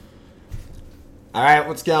All right,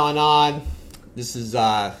 what's going on? This is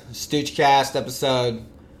Stoochcast episode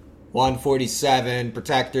 147,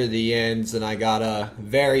 Protector of the Inns, and I got a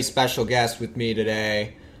very special guest with me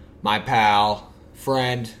today, my pal,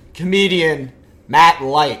 friend, comedian, Matt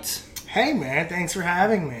Light. Hey, man, thanks for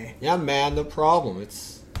having me. Yeah, man, no problem.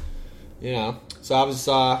 It's,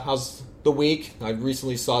 so how's the week? I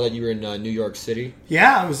recently saw that you were in New York City.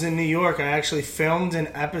 Yeah, I was in New York. I actually filmed an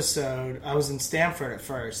episode. I was in Stamford at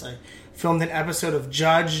first. I filmed an episode of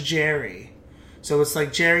Judge Jerry. So it's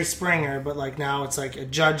like Jerry Springer, but like now it's like a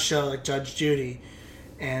judge show, like Judge Judy.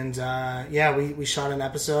 And we shot an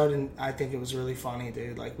episode, and I think it was really funny,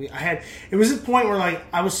 dude. It was a point where like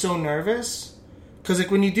I was so nervous because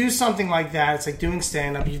like when you do something like that, it's like doing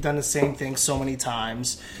stand up. You've done the same thing so many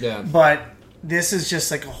times. Yeah. But this is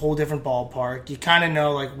just like a whole different ballpark. You kind of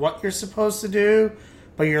know like what you're supposed to do,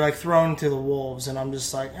 but you're like thrown to the wolves, and I'm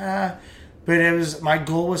just like But my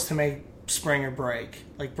goal was to make Springer break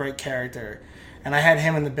character. And I had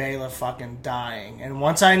him and the bailiff fucking dying. And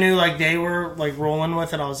once I knew like they were like rolling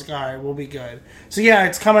with it, I was like, all right, we'll be good. So yeah,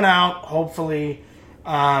 it's coming out hopefully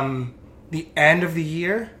the end of the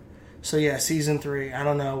year. So yeah, season 3. I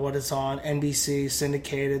don't know what it's on. NBC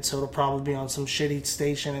syndicated, so it'll probably be on some shitty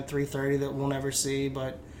station at 3:30 that we'll never see,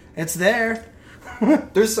 but it's there.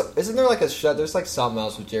 Isn't there like a show? There's like something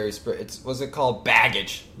else with Jerry Springer. Was it called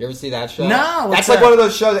Baggage? You ever see that show? No, that's like one of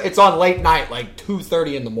those shows. It's on late night, like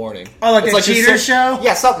 2:30 in the morning. Oh, like it's a cheater show?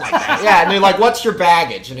 Yeah, something like that. Yeah, and they're like, "What's your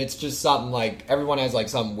baggage?" And it's just something like everyone has like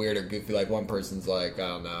something weird or goofy. Like one person's like, "I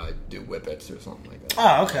don't know, I do whippets" or something like that.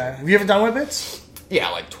 Oh, okay. Have you ever done whippets? Yeah,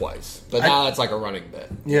 like twice. But now that's like a running bit.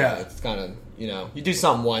 Yeah. It's kind of, you do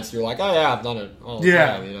something once, you're like, oh yeah, I've done it all the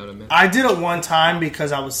time, you know what I mean? I did it one time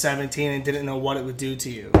because I was 17 and didn't know what it would do to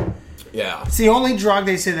you. Yeah. It's the only drug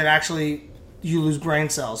they say that actually you lose brain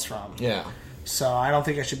cells from. Yeah. So I don't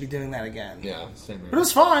think I should be doing that again. Yeah, same here. But it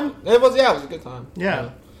was fun. It was a good time.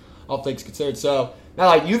 Yeah. All things considered. So, now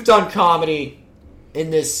like, you've done comedy in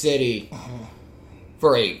this city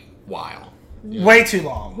for a while. Yeah. Way too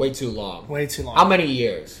long. Way too long. Way too long. How many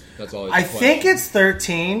years? That's always I think it's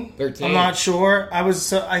 13. 13? I'm not sure.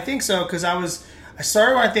 I think so because I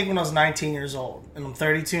started when I was 19 years old, and I'm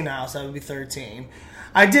 32 now, so that would be 13.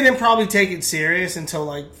 I didn't probably take it serious until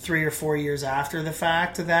like 3 or 4 years after the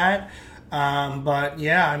fact of that. But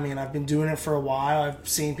yeah, I mean, I've been doing it for a while. I've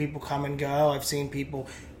seen people come and go. I've seen people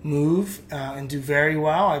move and do very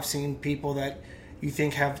well. I've seen people that you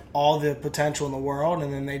think have all the potential in the world,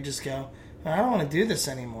 and then they just go, I don't want to do this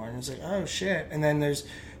anymore. And it's like, oh shit. And then there's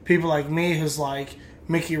people like me who's like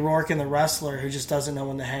Mickey Rourke in The Wrestler who just doesn't know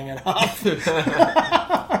when to hang it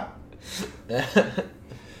up.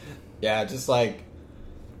 Yeah, just like,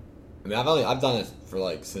 I mean, I've done it for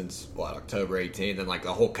like since October 18th, and like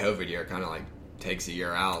the whole COVID year kind of like takes a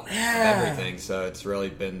year out of everything. So it's really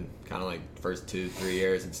been kind of like the first 2-3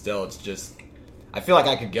 years, and still it's just, I feel like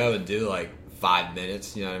I could go and do like 5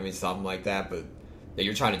 minutes, you know what I mean, something like that, but that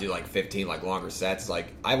you're trying to do like 15 like longer sets. Like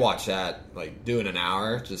I watched that, like doing an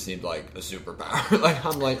hour just seemed like a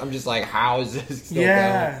superpower. I'm just like, how is this still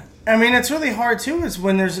going? I mean, it's really hard too. Is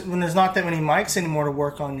when there's not that many mics anymore to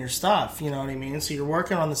work on your stuff. You know what I mean? So you're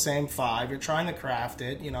working on the same 5. You're trying to craft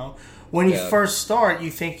it. You know, when you first start,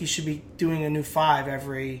 you think you should be doing a new 5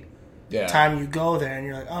 every time you go there, and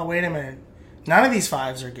you're like, oh wait a minute, none of these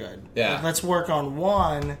 5s are good. Yeah, like, let's work on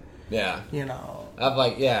one. Yeah, you know, I'm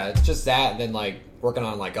like, it's just that, and then like working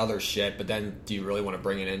on like other shit, but then do you really want to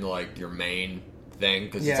bring it into like your main thing?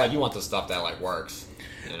 Because it's like you want the stuff that like works,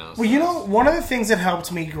 you know. Well, you know, one of the things that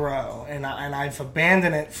helped me grow, and I've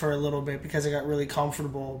abandoned it for a little bit because I got really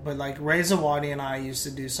comfortable, but like Ray Zawadi and I used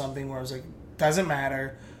to do something where I was like, doesn't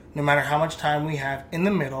matter, no matter how much time we have in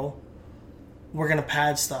the middle, we're gonna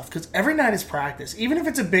pad stuff, because every night is practice. Even if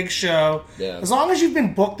it's a big show, as long as you've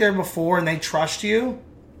been booked there before and they trust you,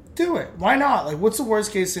 do it. Why not? Like, what's the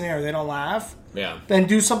worst case scenario? They don't laugh? Yeah. Then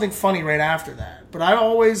do something funny right after that. But I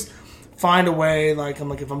always find a way, like, I'm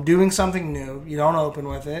like, if I'm doing something new, you don't open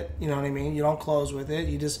with it, you know what I mean? You don't close with it.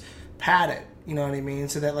 You just pad it, you know what I mean?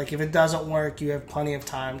 So that, like, if it doesn't work, you have plenty of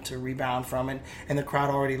time to rebound from it, and the crowd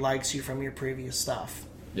already likes you from your previous stuff.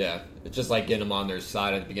 Yeah. It's just like getting them on their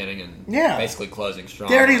side at the beginning and basically closing strong.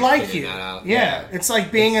 They already like you. That out. Yeah. It's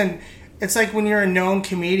like being It's like when you're a known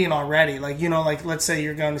comedian already. Like, you know, like, let's say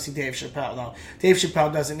you're going to see Dave Chappelle. No, Dave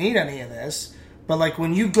Chappelle doesn't need any of this. But, like,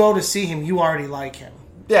 when you go to see him, you already like him.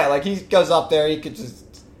 Yeah, like, he goes up there, he could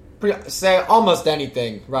just say almost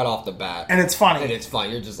anything right off the bat. And it's funny. And it's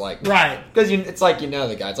fun. You're just like... Right. Because it's like you know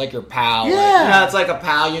the guy. It's like your pal. Yeah. Like, it's like a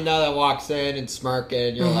pal that walks in and smirking.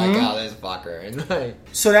 And you're like, oh, this fucker. And like,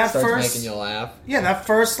 so that starts first... making you laugh. Yeah, that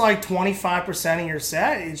first 25% of your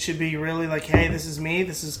set, it should be really like, hey, this is me.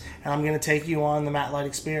 And I'm going to take you on the Matt Light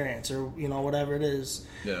experience or, whatever it is.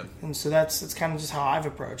 Yeah. And so that's kind of just how I've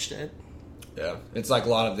approached it. Yeah. It's like a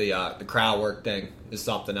lot of the crowd work thing is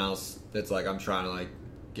something else that's like I'm trying to like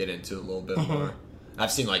get into a little bit more.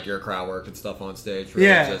 I've seen like your crowd work and stuff on stage. Really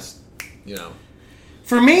just,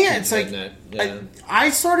 For me, it's like yeah. I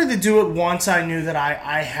started to do it once I knew that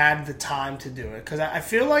I had the time to do it. Because I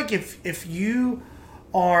feel like if you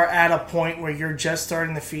are at a point where you're just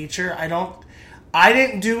starting the feature, I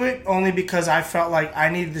didn't do it only because I felt like I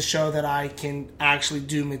needed to show that I can actually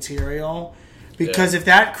do material. Because if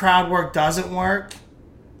that crowd work doesn't work,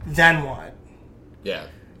 then what? Yeah.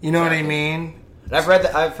 You know what I mean? I've heard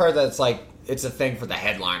that it's like it's a thing for the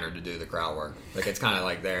headliner to do the crowd work. Like it's kind of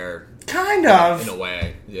like their kind of in a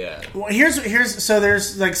way. Yeah. Well,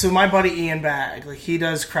 so my buddy Ian Bagg, like he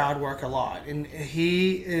does crowd work a lot, and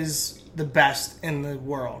he is the best in the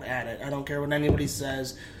world at it. I don't care what anybody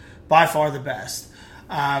says, by far the best.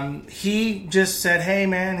 He just said, "Hey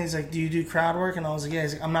man," he's like, "Do you do crowd work?" And I was like, "Yeah."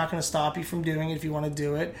 He's like, "I'm not going to stop you from doing it if you want to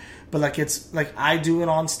do it, but like it's like I do it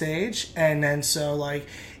on stage, and then so like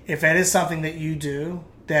if it is something that you do,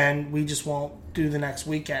 then we just won't do the next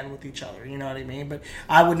weekend with each other. You know what I mean? But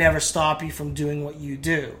I would never stop you from doing what you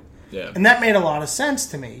do." Yeah. And that made a lot of sense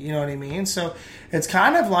to me. You know what I mean? So it's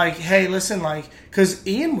kind of like, hey, listen, like, because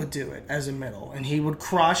Ian would do it as a middle, and he would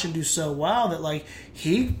crush and do so well that like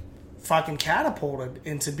he fucking catapulted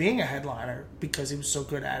into being a headliner because he was so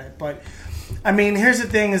good at it. But I mean, here's the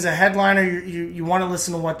thing: as a headliner, you want to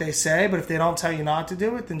listen to what they say, but if they don't tell you not to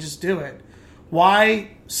do it, then just do it.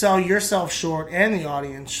 Why sell yourself short and the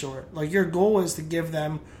audience short? Like your goal is to give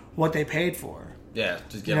them what they paid for. Yeah,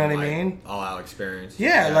 just give them what I mean? All out experience.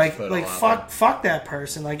 Yeah, like fuck that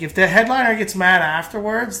person. Like if the headliner gets mad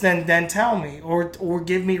afterwards, then tell me or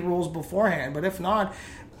give me rules beforehand. But if not,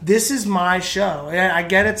 this is my show. And I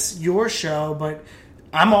get it's your show, but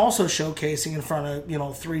I'm also showcasing in front of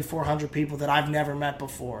 300-400 people that I've never met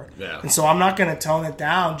before. Yeah. And so I'm not going to tone it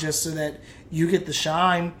down just so that you get the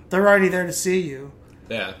shine. They're already there to see you.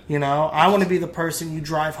 Yeah. I want to be the person you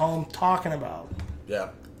drive home talking about. Yeah.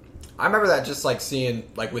 I remember that just like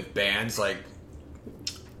seeing like with bands like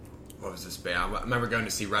what was this band? I remember going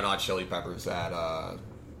to see Red Hot Chili Peppers at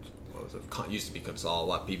what was it? Used to be Consol,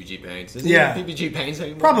 PPG Paints. Is it PPG Paints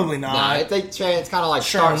anymore? Probably not. Nah, it's kind of like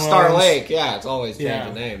Star Lake. Yeah, it's always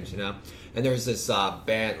changing names, And there's this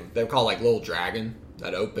band they're called like Little Dragon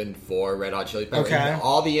that opened for Red Hot Chili Peppers. Okay. And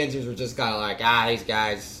all the interviews were just kind of like,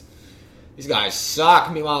 these guys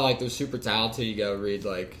suck. Meanwhile, like they're super talented. You go read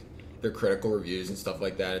like their critical reviews and stuff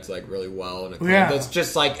like that. It's like really well and acclaimed. It's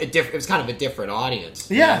just like it's kind of a different audience.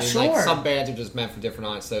 Yeah, sure. Like some bands are just meant for different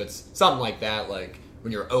audience. So it's something like that. Like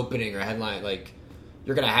when you're opening or headline, like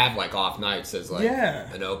you're gonna have like off nights as like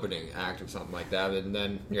an opening act or something like that. And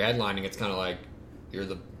then you're headlining. It's kind of like you're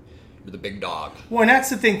the big dog. Well, and that's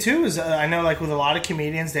the thing too. Is I know like with a lot of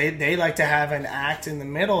comedians, they like to have an act in the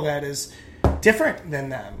middle that is different than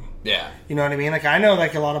them. Yeah. You know what I mean? Like, I know,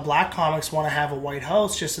 like, a lot of black comics want to have a white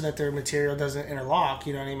host just so that their material doesn't interlock,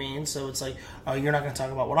 you know what I mean? So it's like, oh, you're not going to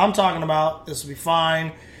talk about what I'm talking about. This will be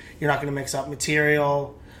fine. You're not going to mix up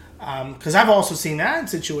material. Because I've also seen that in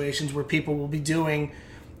situations where people will be doing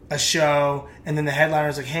a show and then the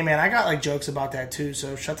headliner's like, hey, man, I got, like, jokes about that, too,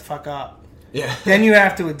 so shut the fuck up. Yeah. Then you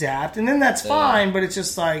have to adapt, and then that's fine, but it's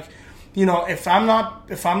just like, if I'm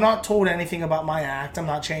not told anything about my act, I'm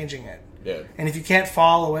not changing it. Yeah. And if you can't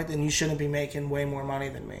follow it, then you shouldn't be making way more money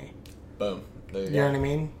than me. Boom. There you go. You know what I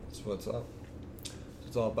mean? That's what's up. That's what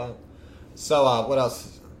it's all about. So, what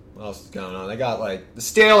else? What else is going on? They got like the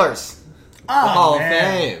Steelers. Oh, the Hall man. of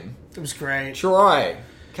Fame. It was great. Troy.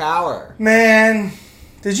 Cower. Man,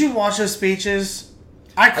 did you watch those speeches?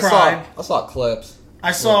 I cried. I saw clips.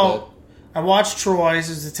 I watched Troy's.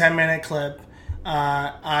 It was a 10-minute clip.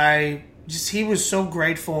 He was so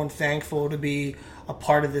grateful and thankful to be a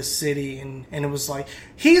part of this city, and it was like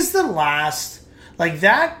he's the last, like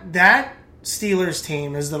that Steelers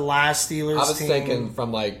team is the last Steelers team. I was thinking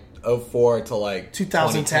from like 2004 to like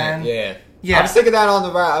 2010. Yeah. I was thinking that on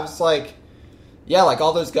the right. I was like, yeah, like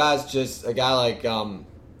all those guys. Just a guy like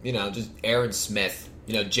just Aaron Smith,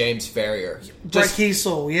 James Ferrier, Brett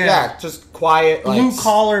Kiesel, just quiet, like blue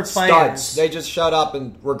collar players. Studs. They just shut up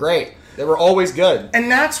and were great. They were always good.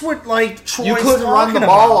 And that's what, like, Troy's you couldn't run the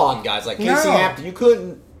ball on guys like Casey Hampton. You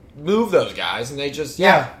couldn't move those guys, and they just,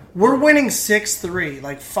 we're winning 6-3.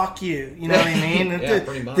 Like, fuck you. You know what I mean?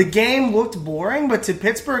 Pretty much. The game looked boring, but to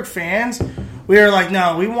Pittsburgh fans, we were like,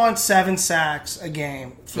 no, we want 7 sacks a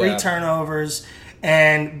game, 3 turnovers,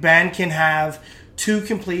 and Ben can have 2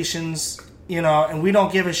 completions, and we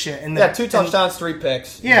don't give a shit. And 2 touchdowns, 3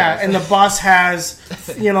 picks. Yeah, and the bus has,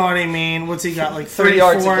 you know what I mean? What's he got? Like 3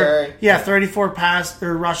 yards to carry. Yeah, 34 pass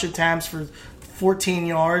or rush attempts for 14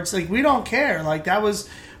 yards. Like, we don't care. Like, that was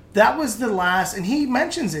the last, and he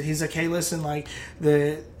mentions it. He's like, hey, listen, like,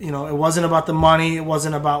 it wasn't about the money, it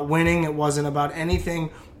wasn't about winning, it wasn't about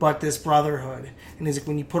anything but this brotherhood. And he's like,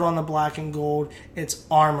 when you put on the black and gold, it's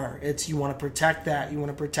armor. It's, you want to protect that. You want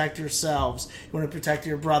to protect yourselves. You want to protect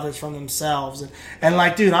your brothers from themselves. And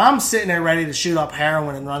like, dude, I'm sitting there ready to shoot up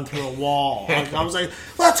heroin and run through a wall. Like, I was like,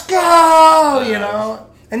 let's go,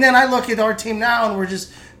 And then I look at our team now, and we're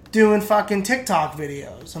just doing fucking TikTok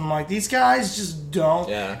videos. I'm like, these guys just don't.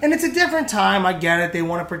 Yeah. And it's a different time. I get it. They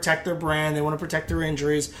want to protect their brand. They want to protect their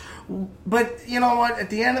injuries. But you know what? At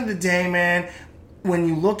the end of the day, man, when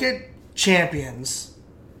you look at champions,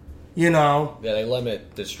 Yeah, they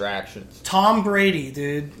limit distractions. Tom Brady,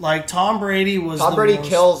 dude. Like, Tom Brady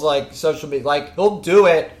kills, like, social media. Like, he'll do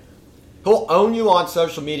it. He'll own you on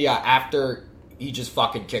social media after he just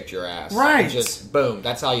fucking kicked your ass. Right. Just, boom,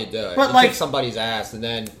 that's how you do it. But you like, kick somebody's ass and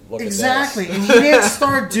then look exactly. at this. And he didn't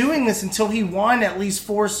start doing this until he won at least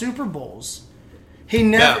 4 Super Bowls. He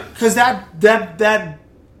never... Because that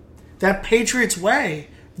Patriots way,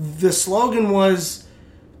 the slogan was,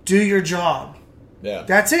 do your job. Yeah.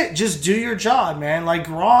 That's it. Just do your job, man. Like,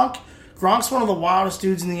 Gronk's one of the wildest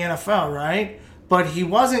dudes in the NFL, right? But he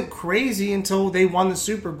wasn't crazy until they won the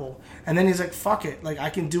Super Bowl. And then he's like, fuck it. Like, I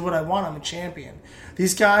can do what I want. I'm a champion.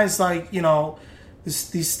 These guys, like, these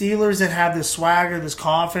Steelers that have this swagger, this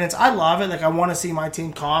confidence. I love it. Like, I want to see my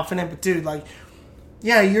team confident. But, dude, like,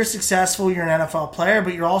 yeah, you're successful. You're an NFL player.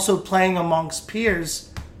 But you're also playing amongst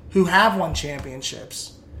peers who have won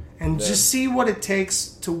championships. And just see what it takes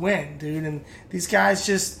to win, dude. And these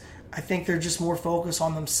guys I think they're just more focused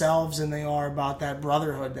on themselves than they are about that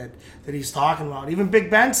brotherhood that he's talking about. Even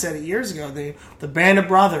Big Ben said it years ago. The band of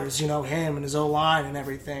brothers, him and his O-line and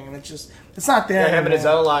everything. And it's not there. Yeah, him and his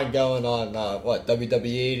O-line going on,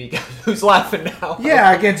 WWE. Who's laughing now?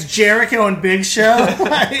 Yeah, against Jericho and Big Show.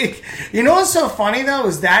 Like, what's so funny, though,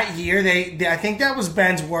 is that year, I think that was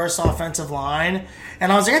Ben's worst offensive line.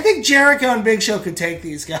 And I was like, I think Jericho and Big Show could take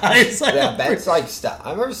these guys. Like, yeah, Ben's like, I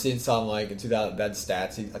remember seeing some like in 2000 Ben's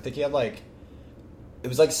stats. I think he had like, it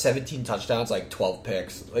was like 17 touchdowns, like 12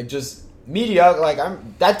 picks, like just mediocre. Like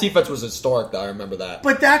that defense was historic, though. I remember that.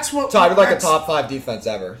 But that's what tied with like a top 5 defense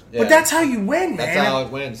ever. Yeah. But that's how you win, man. That's how it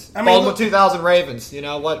wins. I mean, look, 2000 Ravens.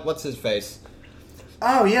 What's his face?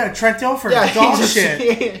 Oh yeah, Trent Dilfer. Yeah, dog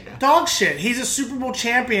shit. Yeah. Dog shit. He's a Super Bowl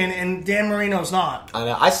champion, and Dan Marino's not. I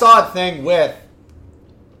know. I saw a thing with.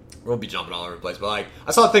 We'll be jumping all over the place, but like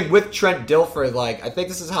I saw a thing with Trent Dilfer. Like I think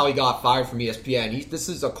this is how he got fired from ESPN. This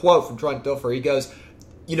is a quote from Trent Dilfer. He goes,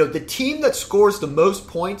 the team that scores the most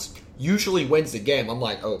points usually wins the game. I'm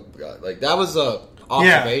like, oh god, like that was a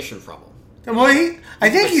observation from him. Well, I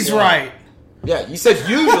think he's right. Yeah, you said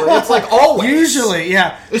usually. It's like always. Usually,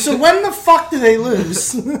 yeah. So when the fuck do they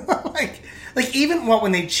lose? like even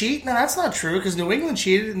when they cheat? No, that's not true because New England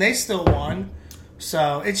cheated and they still won.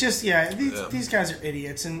 So it's just these guys are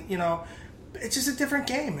idiots, and it's just a different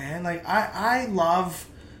game, man. Like I love,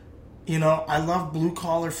 I love blue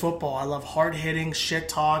collar football. I love hard hitting, shit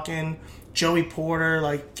talking, Joey Porter,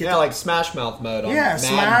 like like Smash Mouth mode on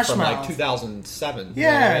Madden from like 2007. Yeah,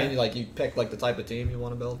 you know what I mean? Like you pick like the type of team you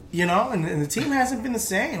want to build. And the team hasn't been the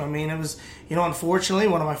same. I mean, it was unfortunately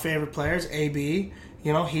one of my favorite players, AB.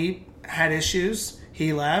 He had issues.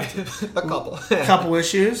 He left. A couple. Couple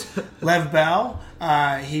issues. Lev Bell.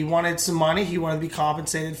 He wanted some money. He wanted to be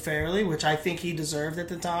compensated fairly, which I think he deserved at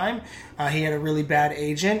the time. He had a really bad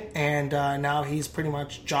agent, and now he's pretty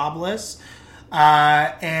much jobless.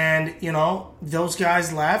 And, those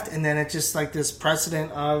guys left, and then it's just like this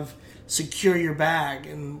precedent of secure your bag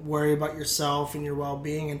and worry about yourself and your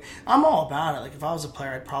well-being. And I'm all about it. Like, if I was a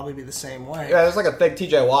player, I'd probably be the same way. Yeah, there's like a big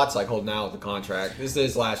TJ Watt's like holding out with the contract. This is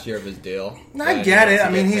his last year of his deal. I get it. I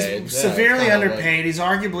mean, he's severely underpaid. He's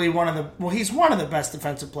arguably he's one of the best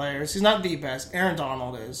defensive players. He's not the best. Aaron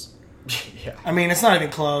Donald is. Yeah. I mean, it's not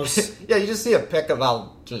even close. Yeah, you just see a pic of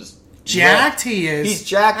how just jacked he is. He's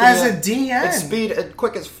jacked as a DN. At speed,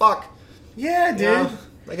 quick as fuck. Yeah, dude.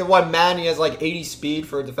 Like in one man, he has like 80 speed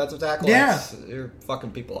for a defensive tackle. Yeah, you're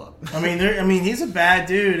fucking people up. I mean, he's a bad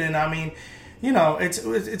dude, and I mean,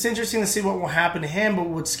 it's interesting to see what will happen to him. But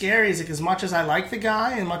what's scary is like, as much as I like the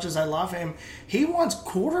guy and much as I love him, he wants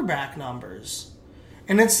quarterback numbers,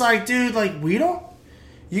 and it's like, dude, like we don't.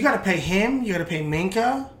 you got to pay him. You got to pay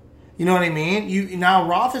Minka. You know what I mean? Now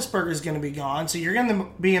Roethlisberger is going to be gone, so you're going to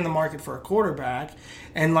be in the market for a quarterback.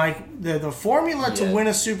 And like the formula to win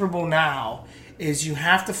a Super Bowl now is you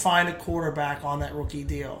have to find a quarterback on that rookie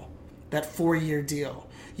deal, that 4-year deal.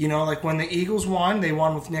 You know, like when the Eagles won, they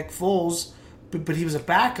won with Nick Foles, but he was a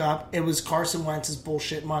backup. It was Carson Wentz's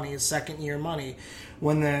bullshit money, his second-year money.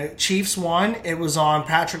 When the Chiefs won, it was on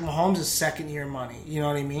Patrick Mahomes' second-year money. You know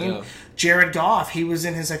what I mean? Yeah. Jared Goff, he was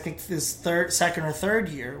in his second or third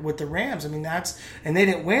year with the Rams. I mean, and they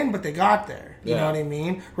didn't win, but they got there. You know what I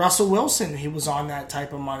mean? Russell Wilson, he was on that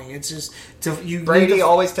type of money. It's just Brady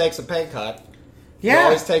always takes a pay cut.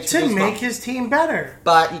 Yeah, to make his team better.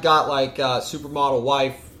 But you got like supermodel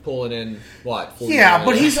wife pulling in what? Yeah,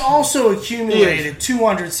 but he's also accumulated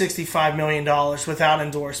 $265 million without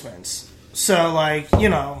endorsements. So, like, you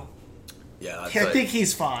know, I think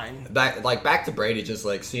he's fine. Back to Brady, just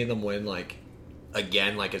like seeing them win, like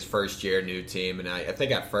again, like his first year, new team, and I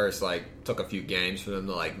think at first like took a few games for them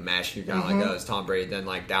to like mesh. You kind of like, oh, it's Tom Brady. Then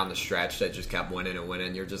like down the stretch, they just kept winning and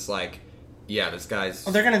winning. You're just like, yeah, this guy's.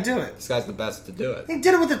 Oh, they're gonna do it. This guy's the best to do it. He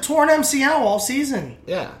did it with a torn MCL all season.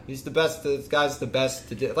 Yeah, he's the best. This guy's the best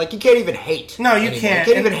to do it. Like you can't even hate. No, you anymore. can't.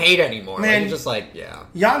 You can't even hate anymore. Man, like, you're just like, yeah.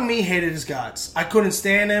 Young me hated his guts. I couldn't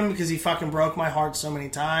stand him because he fucking broke my heart so many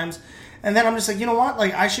times. And then I'm just like, you know what?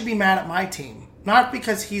 Like I should be mad at my team, not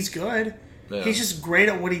because he's good. Yeah. He's just great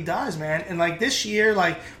at what he does, man. And like this year,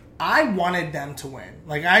 like I wanted them to win.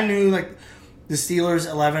 Like I knew, like. The Steelers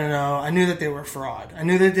 11-0. I knew that they were a fraud. I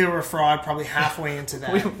knew that they were a fraud probably halfway into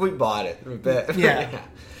that. we bought it a bit. Yeah.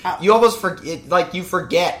 You almost forget, like you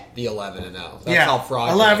forget the 11-0. That's how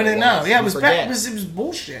fraudulent 11-0. Yeah, it was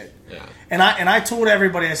bullshit. Yeah. And I told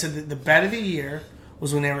everybody, I said that the bet of the year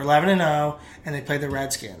was when they were 11-0 and they played the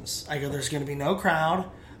Redskins. I go, there's going to be no crowd.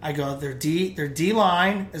 I go, their D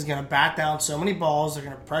line is going to bat down so many balls. They're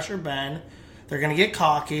going to pressure Ben. They're going to get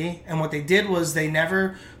cocky. And what they did was they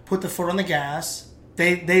never put the foot on the gas.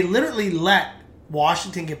 They literally let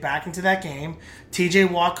Washington get back into that game.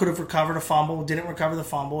 TJ Watt could have recovered a fumble, didn't recover the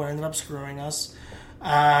fumble, and ended up screwing us.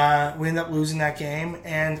 We ended up losing that game,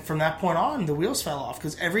 and from that point on, the wheels fell off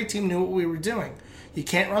because every team knew what we were doing. You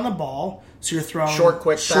can't run the ball, so you're throwing short,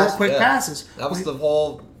 quick passes. That was the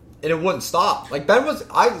whole, and it wouldn't stop. Like Ben was,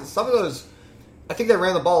 some of those, I think they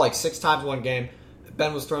ran the ball like 6 times one game.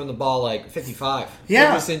 Ben was throwing the ball like 55.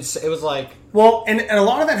 Yeah. It was like... Well, and a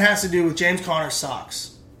lot of that has to do with James Conner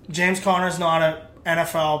sucks. James Conner's not an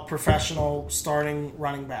NFL professional starting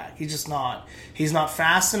running back. He's just not. He's not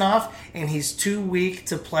fast enough, and he's too weak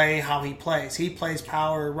to play how he plays. He plays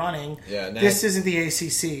power running. Yeah, this isn't the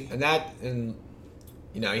ACC. And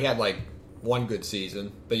you know, he had like one good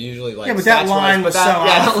season, but usually like... Yeah, but that line was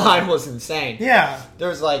that line was insane. Yeah. There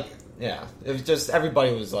was like... Yeah, it was just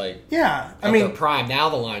everybody was like, I mean, their prime. Now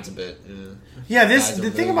the line's a bit. Yeah, the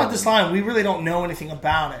thing about this line, we really don't know anything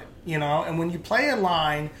about it, you know. And when you play a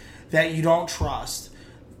line that you don't trust,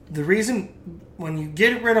 the reason when you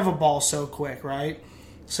get rid of a ball so quick, right?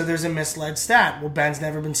 So there's a misled stat. Well, Ben's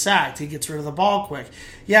never been sacked. He gets rid of the ball quick.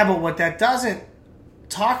 Yeah, but what that doesn't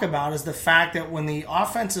talk about is the fact that when the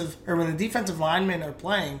defensive linemen are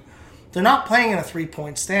playing. They're not playing in a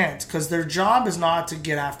 3-point stance because their job is not to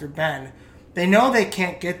get after Ben. They know they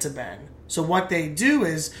can't get to Ben. So what they do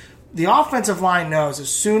is the offensive line knows as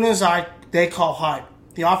soon as they call hut,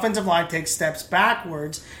 the offensive line takes steps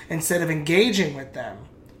backwards instead of engaging with them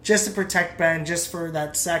just to protect Ben just for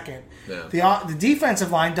that second. Yeah. The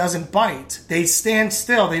defensive line doesn't bite. They stand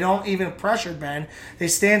still. They don't even pressure Ben. They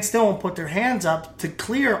stand still and put their hands up to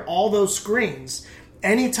clear all those screens.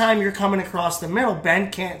 Anytime you're coming across the middle, Ben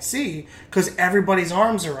can't see because everybody's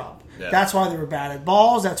arms are up. Yeah. That's why they were batted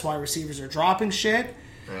balls. That's why receivers are dropping shit.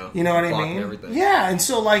 Yeah. You know what I mean? Everything. Yeah, and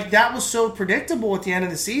so like that was so predictable at the end of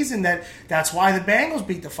the season that's why the Bengals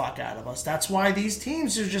beat the fuck out of us. That's why these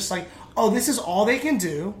teams are just like, oh, this is all they can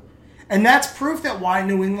do. And that's proof that why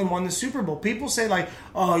New England won the Super Bowl. People say like,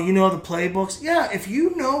 oh, you know the playbooks. Yeah, if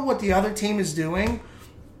you know what the other team is doing,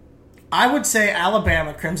 I would say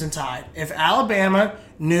Alabama, Crimson Tide. If Alabama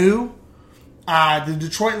knew the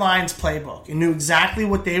Detroit Lions playbook and knew exactly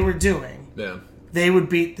what they were doing, they would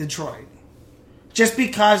beat Detroit. Just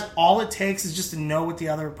because all it takes is just to know what the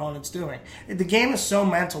other opponent's doing. The game is so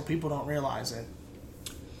mental, people don't realize it.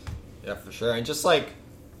 Yeah, for sure. And just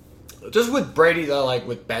with Brady, though, like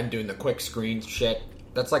with Ben doing the quick screen shit,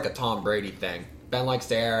 that's like a Tom Brady thing. Ben likes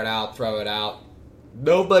to air it out, throw it out.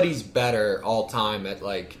 Nobody's better all time at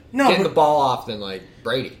getting the ball off than like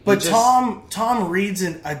Brady. But Tom reads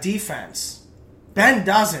a defense. Ben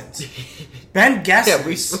doesn't. Ben guesses. Yeah,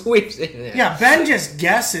 we've seen it. Yeah, Ben just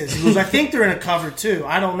guesses. He goes, I think they're in a cover 2.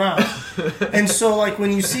 I don't know. And so, like,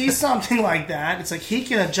 when you see something like that, it's like he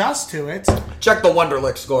can adjust to it. Check the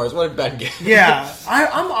Wonderlic scores. What did Ben get? Yeah,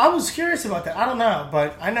 I was curious about that. I don't know,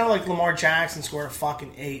 but I know, like, Lamar Jackson scored a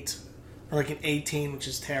fucking 8. Or, like, an 18, which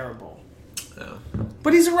is terrible. Yeah.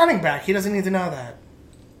 But he's a running back. He doesn't need to know that.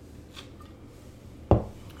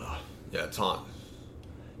 Yeah, Tom.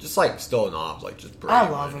 Just like still an off, like just. I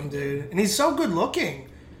love him, dude, and he's so good looking.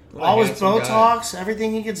 What a All his handsome Botox,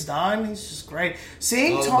 everything he gets done, he's just great.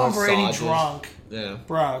 Seeing All the Tom Brady massages. drunk, Yeah.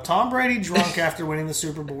 bro. Tom Brady drunk after winning the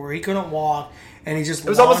Super Bowl, where he couldn't walk, and he just. It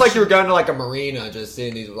was almost like you were going to like a marina, just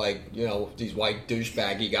seeing these like these white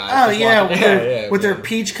douchebaggy guys. Oh just yeah, walking. with their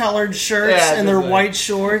peach-colored shirts Yeah, and their just like, white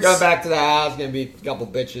shorts, Going back to the house, gonna be a couple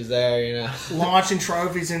bitches there, launching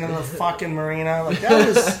trophies into the fucking marina. Like that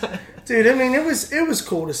was, dude. I mean, it was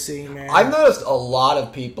cool to see, man. I've noticed a lot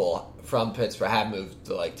of people from Pittsburgh have moved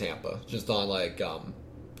to like Tampa, just on like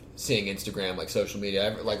seeing Instagram, like social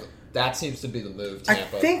media, like that seems to be the move.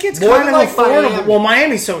 Tampa. I think it's More kind than, of like, affordable. Miami. Well,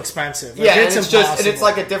 Miami's so expensive. Like, Yeah, it's and it's impossible. just, and it's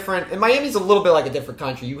like a different. And Miami's a little bit like a different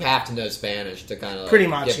country. You have to know Spanish to kind of like Pretty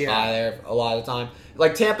much, get yeah. by there a lot of the time.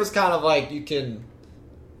 Like Tampa's kind of like you can,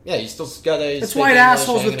 you still go there. It's speak white English,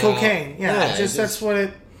 assholes with hanging out. cocaine. Yeah, just that's what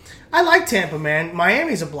it. I like Tampa, man.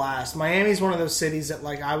 Miami's a blast. Miami's one of those cities that,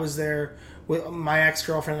 like, I was there with my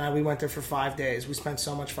ex-girlfriend and I. We went there for 5 days. We spent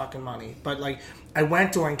so much fucking money. But, like, I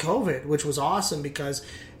went during COVID, which was awesome because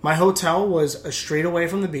my hotel was a street away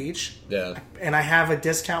from the beach. Yeah. And I have a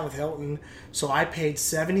discount with Hilton. So I paid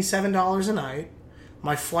 $77 a night.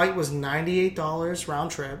 My flight was $98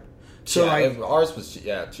 round trip. So, like, ours was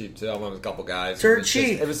cheap too. I went with a couple guys. Dirt It was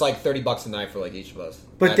cheap. It was like $30 a night for like each of us.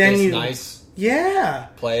 But then this you- nice yeah.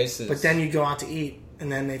 place. But then you go out to eat,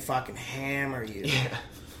 and then they fucking hammer you. Yeah.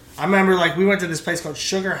 I remember, like, we went to this place called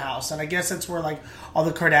Sugar House, and I guess that's where, like, all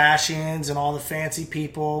the Kardashians and all the fancy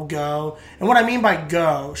people go. And what I mean by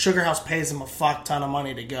go, Sugar House pays them a fuck ton of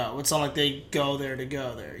money to go. It's not like they go there to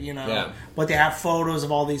go there, Yeah. But they have photos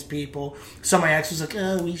of all these people. So my ex was like,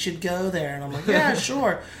 oh, we should go there. And I'm like, yeah,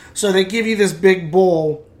 sure. So they give you this big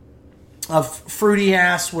bowl of fruity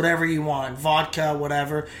ass whatever you want, vodka,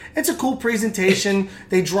 whatever. It's a cool presentation.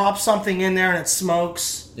 They drop something in there and it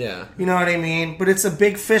smokes. Yeah. You know what I mean? But it's a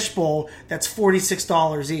big fishbowl that's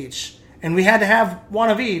 $46 each. And we had to have one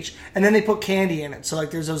of each. And then they put candy in it. So,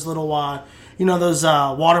 like, there's those little, those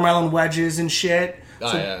watermelon wedges and shit.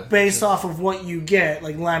 Oh, So yeah. based off of what you get,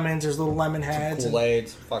 like lemons, there's little lemon heads. and- Kool-Aid.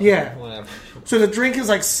 Fucking Yeah. Whatever. So the drink is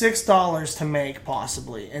like $6 to make,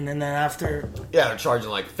 possibly. And then after... Yeah, they're charging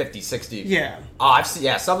like 50, 60. Yeah. Oh, I've seen.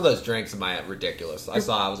 Yeah, some of those drinks in my ridiculous. I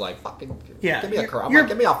was like, fucking. Yeah, Give me a Corona. I'm you're- like,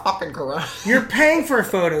 give me a fucking Corona. You're paying for a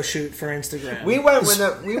photo shoot for Instagram. We went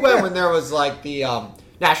when there was like the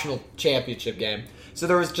national championship game. So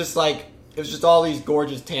there was just like it was just all these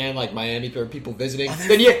gorgeous tan like Miami people visiting.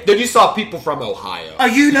 Then you saw people from Ohio. Oh,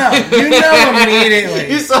 you know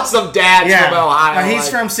immediately. You saw some dads from Ohio. He's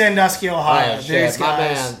like, from Sandusky, Ohio. oh, There's shit, my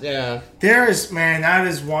guys. man. Yeah, There is, that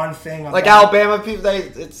is one thing. like about- Alabama people.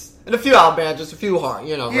 It's and a few Alabama, just a few hard.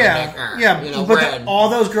 Yeah, redneck, but red. all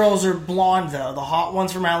those girls are blonde though. The hot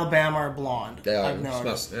ones from Alabama are blonde. They are. I've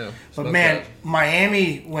noticed. Smoke, But smoke man, that.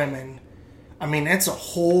 Miami women. I mean, it's a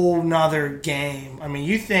whole nother game. I mean,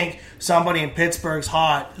 you think somebody in Pittsburgh's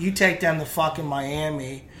hot, you take them to fucking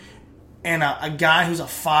Miami, and a guy who's a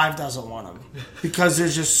 5 doesn't want them because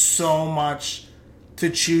there's just so much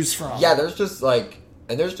to choose from. Yeah, there's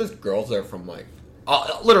just girls there from like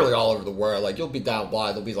literally all over the world. Like you'll be down by,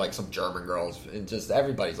 there'll be like some German girls, and just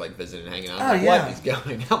everybody's like visiting, hanging out. Oh, Like, yeah. what is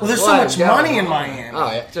going on? Well, there's so much money in Miami.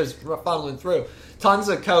 Oh yeah, just funneling through. Tons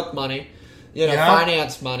of coke money, Yeah.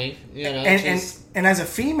 finance money. And as a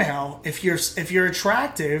female, if you're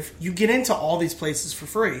attractive, you get into all these places for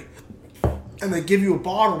free, and they give you a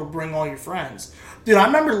bottle to bring all your friends. Dude, I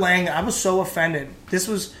remember I was so offended. This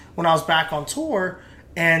was when I was back on tour,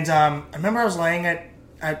 and I remember I was laying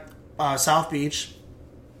at South Beach,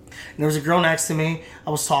 and there was a girl next to me. I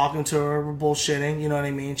was talking to her, we're bullshitting, you know what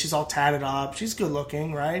I mean? She's all tatted up, she's good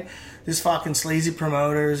looking, right? This fucking sleazy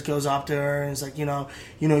promoters goes up to her and is like, you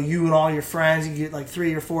and all your friends, you get like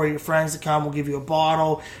 3 or 4 of your friends to come, we'll give you a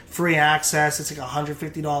bottle, free access, it's like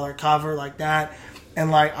 $150 cover, like that. And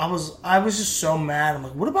like I was just so mad. I'm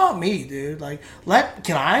like, what about me, dude? Like,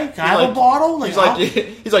 can I have a bottle? Like,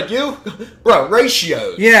 he's like you, bro.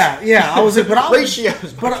 Ratios. Yeah. I was like, but I'll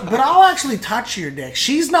Ratios. but I'll actually touch your dick.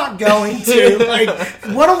 She's not going to. Like,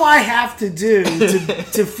 what do I have to do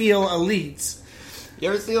to feel elite? You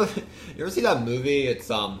ever see that movie? It's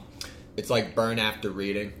like Burn After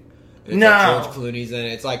Reading. It's No. like George Clooney's in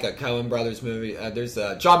it. It's like a Coen Brothers movie. There's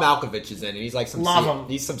John Malkovich is in it. He's like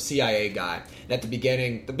he's some CIA guy. And at the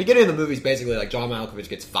beginning of the movie is basically like John Malkovich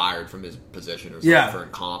gets fired from his position or something for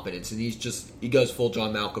incompetence, and he goes full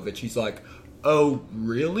John Malkovich. He's like, "Oh,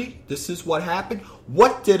 really? This is what happened?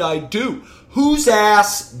 What did I do? Whose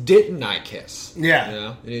ass didn't I kiss?" Yeah. You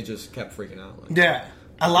know? And he just kept freaking out. Like, Yeah.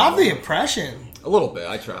 I love the impression. a little bit.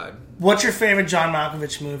 I tried. What's your favorite John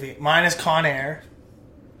Malkovich movie? Mine is Con Air.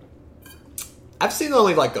 I've seen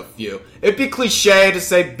only like a few. It'd be cliche to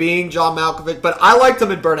say being John Malkovich, but I liked him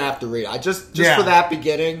in Burn After Read. I just for that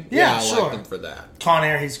beginning, I liked him for that. Con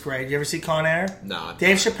Air, he's great. You ever see Con Air? No.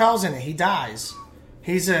 Dave Chappelle's in it. He dies.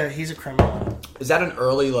 He's a criminal. Is that an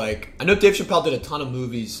early I know Dave Chappelle did a ton of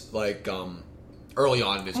movies early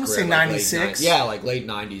on in his career. Say 96. Like late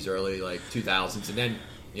 90s, early 2000s, and then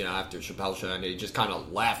after Chappelle Show ended, he just kind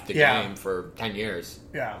of left the game for 10 years.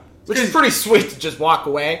 Yeah. Which is pretty sweet to just walk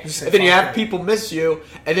away. And then you have people miss you,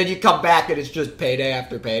 and then you come back and it's just payday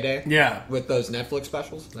after payday. Yeah. With those Netflix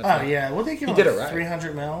specials. Yeah. Well, they give him did it right.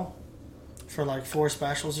 300 mil for 4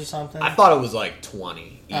 specials or something. I thought it was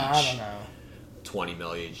 20 each. I don't know. 20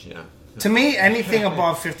 mil each, yeah. To me, anything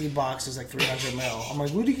above $50 is 300 mil. I'm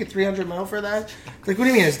like, would you get 300 mil for that? What do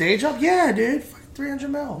you mean, his day job? Yeah, dude. 300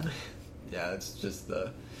 mil. Yeah, it's just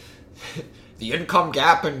the income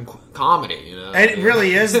gap in comedy, you know. It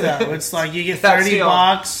really is, though. It's like you get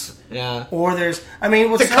 $30. Yeah. Or there's,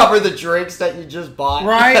 what's to cover the drinks that you just bought.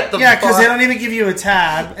 Right? At the Yeah, because bar. they don't even give you a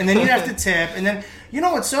tab, and then you have to tip, and then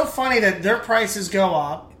it's so funny that their prices go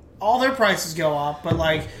up. All their prices go up, but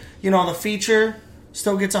the feature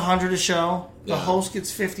still gets 100 a show. The host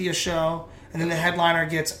gets 50 a show, and then the headliner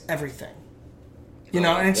gets everything.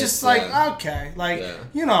 And it's just okay,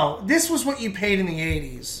 this was what you paid in the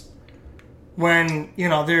 80s. When,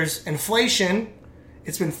 there's inflation,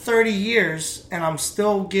 it's been 30 years, and I'm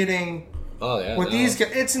still getting these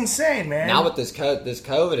guys. It's insane, man. Now with this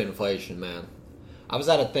COVID inflation, man. I was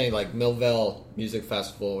at a thing like Millville Music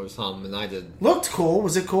Festival or something, and I did... Looked cool.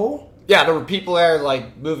 Was it cool? Yeah, there were people there,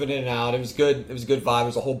 moving in and out. It was good. It was a good vibe. There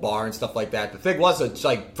was a whole bar and stuff like that. The thing was, it's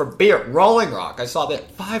for beer, Rolling Rock, I saw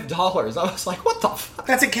that $5. I was like, what the fuck?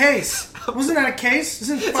 That's a case. Wasn't that a case?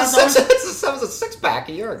 Isn't it $5? That was a 6-pack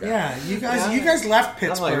a year ago. Yeah, you guys left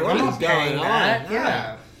Pittsburgh. I'm not paying that. On?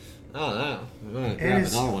 Yeah. I don't know. I'm going to grab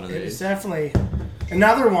another one of these. It is definitely...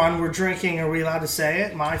 Another one we're drinking, are we allowed to say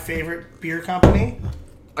it? My favorite beer company.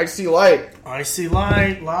 Icy Light. Icy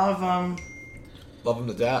Light. Love them. Love them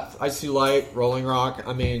to death. Icy Light, Rolling Rock.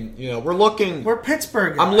 I mean, we're looking... We're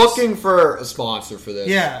Pittsburgh guys. I'm looking for a sponsor for this.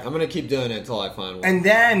 Yeah. I'm going to keep doing it until I find one. And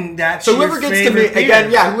then that's so whoever gets to me... beer.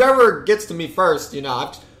 Again, whoever gets to me first,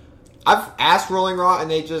 I've asked Rolling Rock, and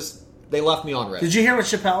they left me on red. Did you hear what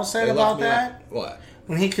Chappelle said about that? What?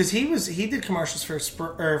 When he did commercials for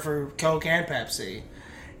Coke and Pepsi.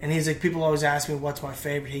 And he's like, people always ask me what's my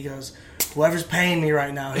favorite. He goes, whoever's paying me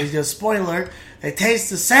right now. He goes, spoiler, they taste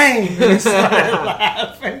the same. And he started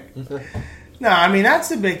laughing. No, that's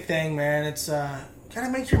the big thing, man. It's gotta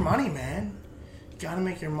make your money, man. Gotta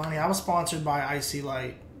make your money. I was sponsored by Icy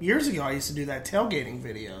Light. Years ago, I used to do that tailgating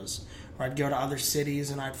videos where I'd go to other cities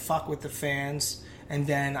and I'd fuck with the fans. And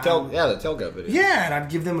then the tailgate video. Yeah, and I'd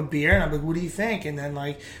give them a beer and I'd be like, what do you think? And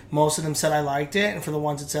then most of them said I liked it, and for the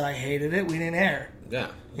ones that said I hated it, we didn't air. Yeah.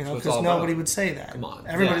 Because nobody would say that. Come on.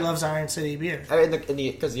 Everybody loves Iron City beer.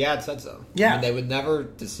 Because the ad said so. Yeah. And they would never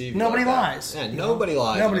deceive you. Nobody lies. Yeah, nobody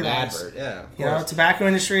lies. Nobody lies. Advert. Yeah. Tobacco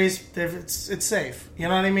industries, it's safe. You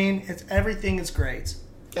know what I mean? Everything is great.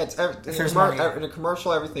 Yeah, in a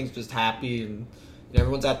commercial, everything's just happy and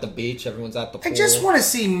everyone's at the beach, everyone's at the pool. I just want to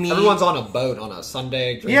see me. Everyone's on a boat on a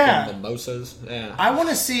Sunday drinking mimosas. Yeah. I want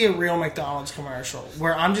to see a real McDonald's commercial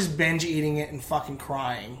where I'm just binge eating it and fucking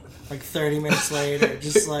crying 30 minutes later,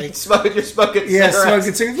 just you're smoking cigarettes. Yeah,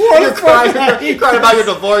 smoking cigarettes. You're crying about your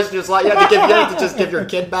divorce. You're just you have to just give your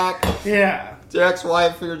kid back. Yeah. Your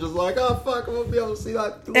ex-wife, you're just like, oh fuck, I won't be able to see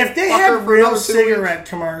that. If they had real cigarette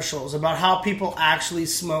commercials about how people actually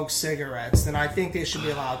smoke cigarettes, then I think they should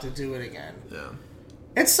be allowed to do it again. Yeah.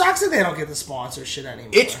 It sucks that they don't get the sponsor shit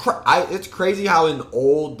anymore. It's crazy how in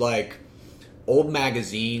old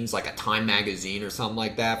magazines, like a Time magazine or something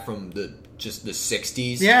like that from the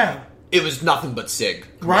 60s. Yeah. It was nothing but cig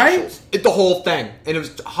commercials. Right? The whole thing. And it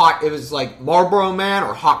was hot. It was like Marlboro Man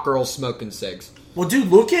or hot girls smoking cigs. Well, dude,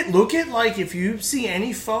 look at if you see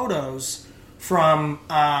any photos from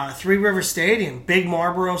Three River Stadium, big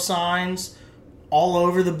Marlboro signs all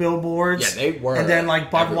over the billboards. Yeah, they were. And then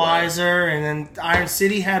Budweiser, everywhere. And then Iron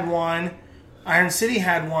City had one. Iron City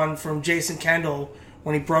had one from Jason Kendall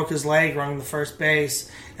when he broke his leg running the first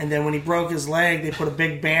base. And then when he broke his leg, they put a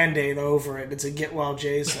big Band-Aid over it. It's a get well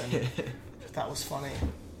Jason. That was funny.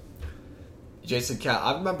 Jason Cal,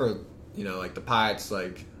 I remember, like the Pirates,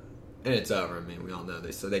 like, and it's over. I mean, we all know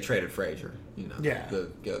they traded Frazier,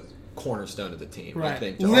 the cornerstone of the team. Right. I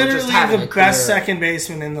think, literally the best second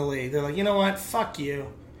baseman in the league. They're like, you know what? Fuck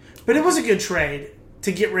you. But it was a good trade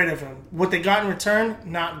to get rid of him. What they got in return,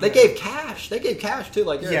 not good. They gave cash. They gave cash, too.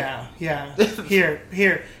 Like, yeah. Here.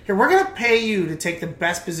 We're going to pay you to take the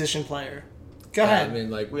best position player. Go ahead. I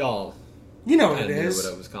mean, like, we all... You know what it is. Knew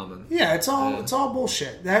what was coming. Yeah, it's all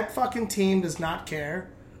bullshit. That fucking team does not care.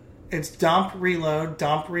 It's dump, reload.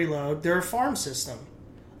 They're a farm system.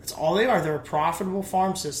 That's all they are. They're a profitable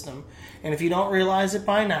farm system. And if you don't realize it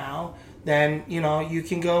by now, then, you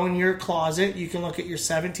can go in your closet. You can look at your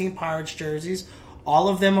 17 Pirates jerseys. All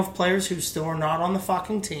of them of players who still are not on the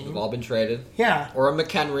fucking team. They've all been traded. Yeah. Or a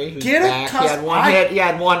McHenry who's back. He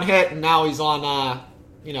had one hit, and now he's on...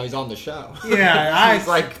 he's on the show. Yeah, he's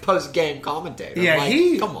like post-game commentator. Yeah,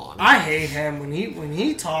 come on. I hate him when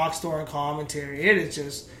he talks during commentary. It is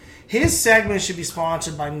just his segment should be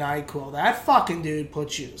sponsored by NyQuil. That fucking dude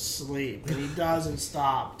puts you to sleep, and he doesn't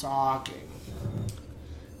stop talking.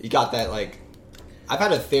 You got that like. I've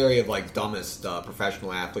had a theory of like dumbest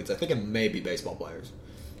professional athletes. I think it may be baseball players.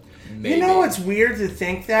 Maybe. It's weird to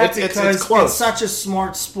think that because it's such a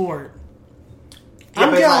smart sport.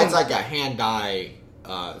 Yeah, it's like a hand-eye.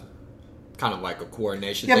 Kind of like a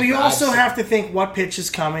coordination thing. Yeah, but you also have to think what pitch is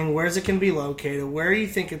coming, where's it going to be located, where you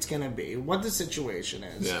think it's going to be, what the situation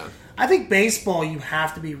is. Yeah. I think baseball, you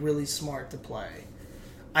have to be really smart to play.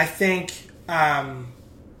 I think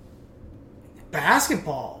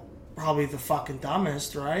basketball, probably the fucking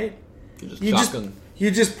dumbest, right? You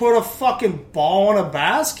just put a fucking ball in a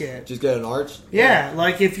basket. Just get an arch? Yeah,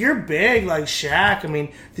 like if you're big, like Shaq, I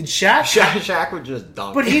mean, did Shaq... Shaq would just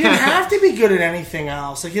dunk. But he didn't have to be good at anything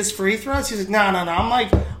else. Like his free throws, he's like, no,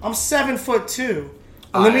 I'm 7'2".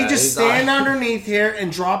 Let me just stand underneath here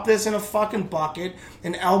and drop this in a fucking bucket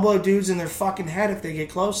and elbow dudes in their fucking head if they get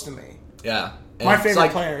close to me. Yeah. And my favorite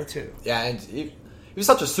player, too. Yeah, and he was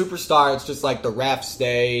such a superstar, it's just like the refs,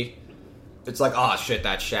 it's like, oh shit,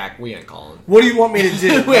 that's Shaq. We ain't calling. What do you want me to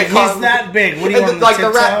do? Like, he's that big. What do you want me to do?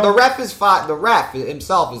 The ref is the ref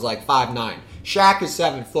himself is like 5'9". Shaq is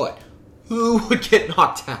 7 foot. Who would get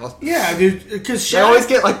knocked out? Yeah, dude, because they always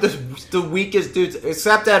get like the weakest dudes,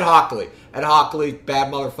 except Ed Hockley. Ed Hockley,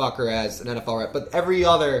 bad motherfucker as an NFL ref, but every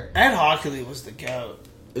other Ed Hockley was the GOAT.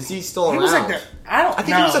 Is he still around? He was like I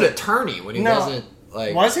think he was an attorney when he wasn't.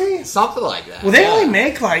 Like, was he? Something like that. Well, they only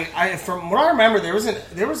make from what I remember, there was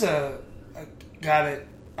a guy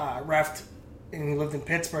that refed and he lived in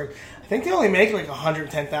Pittsburgh. I think they only make like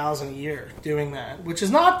 $110,000 a year doing that, which is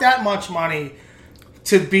not that much money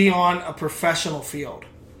to be on a professional field.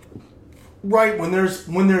 Right, when there's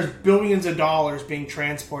billions of dollars being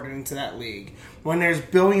transported into that league, when there's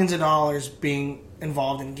billions of dollars being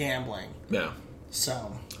involved in gambling. Yeah.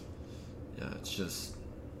 So. Yeah, it's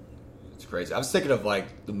crazy. I was thinking of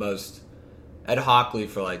like the most Ed Hockley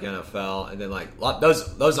for like NFL, and then like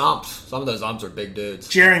those umps. Some of those umps are big dudes.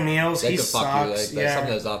 Jerry Meals, he sucks. Fuck you. Some of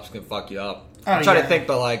those umps can fuck you up. Oh, I'm trying to think,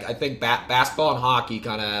 but like I think basketball and hockey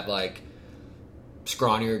kind of have like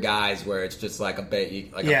scrawnier guys where it's just like a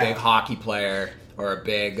big hockey player or a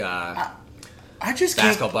big I just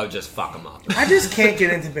basketball player just fuck them up. I just can't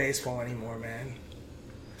get into baseball anymore, man.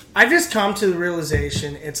 I just come to the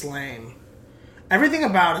realization it's lame. Everything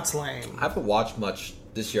about it's lame. I haven't watched much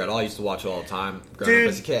this year at all. I used to watch it all the time growing up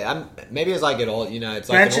as a kid. Maybe as I get old, it's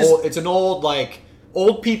like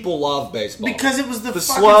old people love baseball because it was the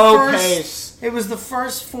slow pace. It was the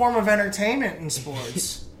first form of entertainment in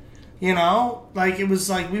sports. Like it was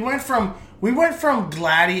like we went from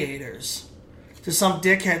gladiators to some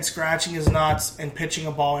dickhead scratching his nuts and pitching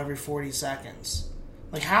a ball every 40 seconds.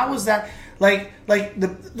 Like how was that? Like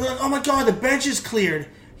the oh my god, the bench is cleared.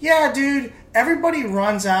 Yeah, dude. Everybody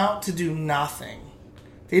runs out to do nothing.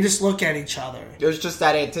 They just look at each other. There's just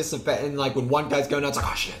that anticipation, and like when one guy's going out, it's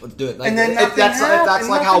like, oh shit, let's do it. Like, and then that's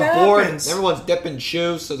like how bored everyone's dipping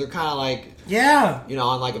shoes, so they're kind of like, yeah,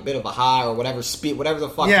 on like a bit of a high or whatever speed, whatever the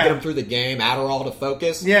fuck to get them through the game. Adderall to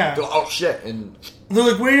focus. Yeah. Oh shit, and they're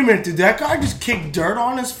like, wait a minute, did that guy just kick dirt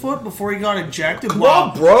on his foot before he got ejected? Come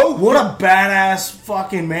on, bro. What a badass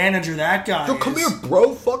fucking manager that guy is. Come here,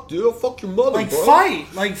 bro. Fuck, dude. I'll fuck your mother, bro.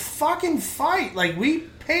 Fight. Like, fucking fight. Like, we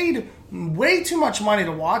paid way too much money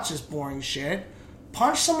to watch this boring shit.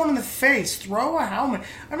 Punch someone in the face. Throw a helmet.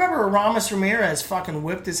 I remember Aramis Ramirez fucking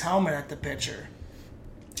whipped his helmet at the pitcher.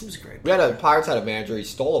 It was great. Pirates had a manager. He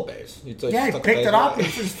stole a base. He picked it up and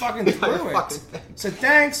just fucking threw it. Said,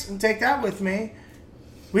 thanks, and take that with me.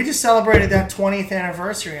 We just celebrated that 20th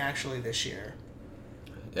anniversary actually this year.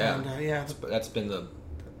 Yeah, and, that's been the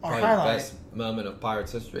probably highlight. best moment of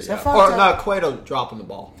Pirates history. Is that Yeah. fucked Or up? no, Cueto dropping the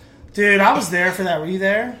ball. Dude, I was there for that. Were you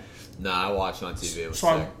there? No, I watched on TV. It was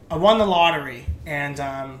So sick. I won the lottery, and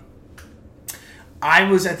I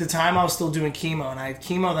was at the time I was still doing chemo, and I had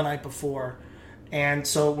chemo the night before, and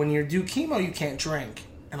so when you do chemo, you can't drink.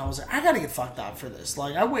 And I was like, I gotta get fucked up for this.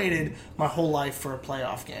 Like, I waited my whole life for a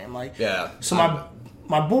playoff game. Like, Yeah. So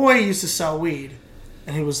my boy used to sell weed,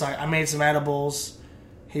 and he was like, I made some edibles.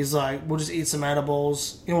 He's like, we'll just eat some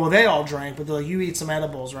edibles. You know, well, they all drank, but they're like, you eat some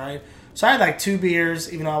edibles, right? So I had like 2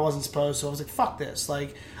 beers, even though I wasn't supposed to. I was like, fuck this.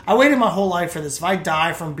 Like, I waited my whole life for this. If I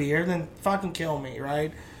die from beer, then fucking kill me,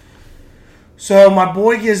 right? So my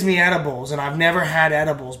boy gives me edibles, and I've never had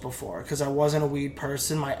edibles before because I wasn't a weed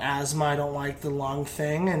person. My asthma, I don't like the lung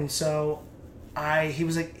thing. And so he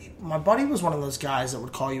was like, my buddy was one of those guys that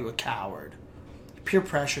would call you a coward. Peer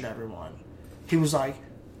pressured everyone. He was like,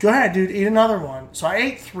 go ahead, dude, eat another one. So I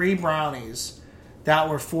ate 3 brownies that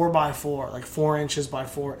were 4x4, like 4 inches by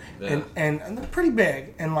 4, Yeah. and they're pretty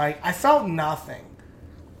big. And like, I felt nothing.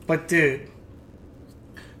 But dude,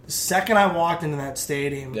 the second I walked into that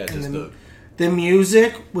stadium, Yeah, and just the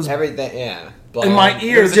music was everything. Yeah. in my It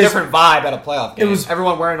ears. was a different vibe at a playoff game. It was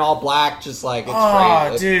everyone wearing all black, just like it's Oh,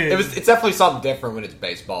 crazy. dude. It's definitely something different when it's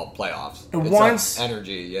baseball playoffs. And It's once- like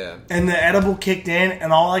energy, yeah. and the edible kicked in,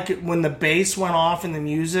 and all I could, when the bass went off in the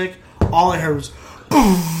music, all I heard was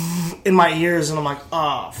in my ears, and I'm like,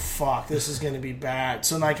 oh fuck, this is gonna be bad.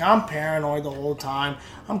 So like, I'm paranoid the whole time.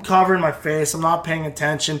 I'm covering my face. I'm not paying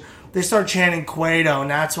attention. They start chanting Cueto, and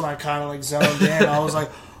that's when I kind of like zoned in. I was like,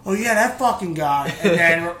 oh yeah, that fucking guy. And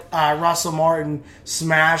then Russell Martin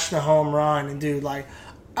smashed the home run, and dude, like,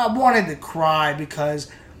 I wanted to cry because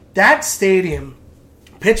that stadium,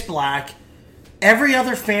 pitch black. Every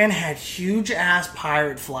other fan had huge ass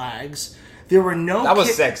pirate flags. There were no. That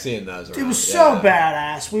was sick seeing those. It around, was so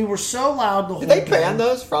yeah. badass. We were so loud the whole Did they game. ban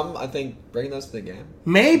those from? I think bringing those to the game.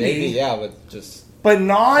 Maybe, yeah, with just but Can't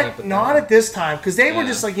not put not that. at this time because they were Yeah.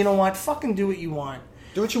 just like, you know what, fucking do what you want.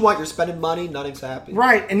 do what you want. You're spending money. Nothing's happy.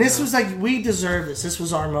 Right, and this was like, we deserve this. This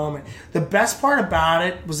was our moment. The best part about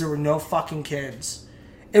it was there were no fucking kids.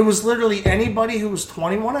 It was literally anybody who was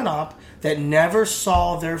 21 and up that never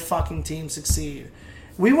saw their fucking team succeed.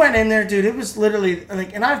 We went in there, dude. It was literally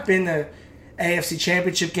like, and I've been to AFC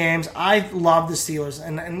Championship games. I love the Steelers,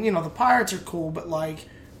 and you know the Pirates are cool, but like,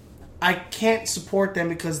 I can't support them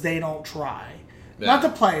because they don't try. Yeah. Not the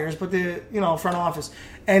players, but the front office.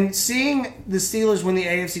 And seeing the Steelers win the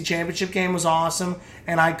AFC Championship game was awesome,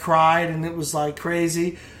 and I cried, and it was like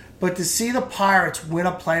crazy. But to see the Pirates win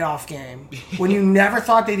a playoff game when you never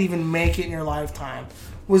thought they'd even make it in your lifetime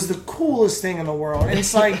was the coolest thing in the world. And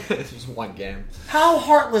it's like, It's just one game. how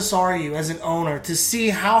heartless are you as an owner to see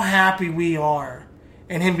how happy we are,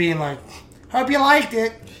 and him being like, "Hope you liked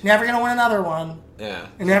it. Never gonna win another one." Yeah.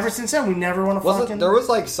 And ever since then, we never won a fucking. There was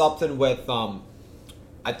like something with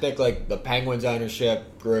I think like the Penguins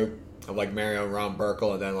ownership group of like Mario and Ron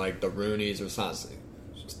Burkle, and then like the Rooneys or something,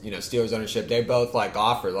 Steelers ownership. They both like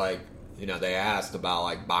offered like they asked about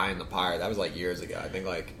like buying the Pirate. That was like years ago. I think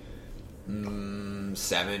like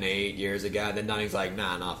 7-8 years ago. Then Dunning's like,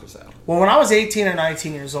 nah, not for sale. Well, when I was 18 or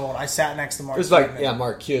 19 years old, I sat next to Mark. It was like Cuban.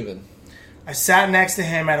 Mark Cuban. I sat next to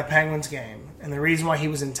him at a Penguins game, and the reason why he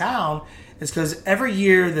was in town is because every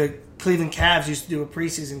year the Cleveland Cavs used to do a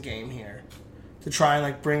preseason game here to try and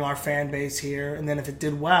like bring our fan base here, and then if it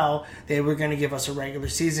did well, they were going to give us a regular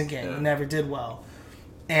season game. Yeah. It never did well,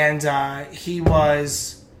 and he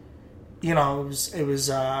was, it was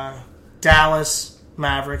Dallas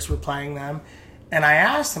Mavericks were playing them. And I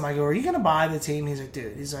asked him, I go, are you going to buy the team? He's like,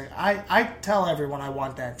 dude. He's like, I tell everyone I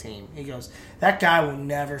want that team. He goes, that guy will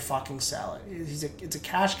never fucking sell it. It's a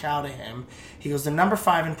cash cow to him. He goes, they're number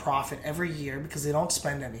 5 in profit every year because they don't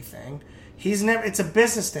spend anything. It's a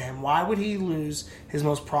business to him. Why would he lose his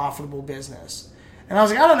most profitable business? And I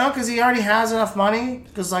was like, I don't know, because he already has enough money.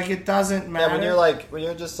 Because, like, it doesn't matter. Yeah, when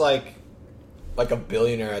you're just like a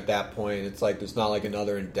billionaire at that point, it's like there's not like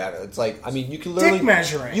another endeavor. It's like, I mean, you can literally Dick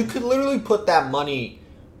measuring. You could literally put that money,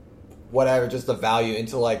 whatever, just the value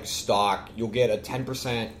into like stock. You'll get a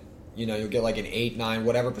 10%. You'll get like an 8, 9,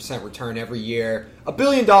 whatever percent return every year. $1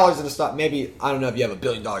 billion in the stock. Maybe I don't know if you have $1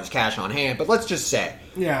 billion cash on hand, but let's just say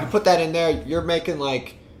Yeah. you put that in there. You're making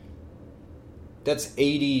like that's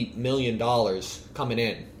 $80 million coming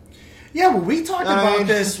in. Yeah, well, we talked I about mean-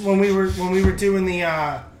 this when we were doing the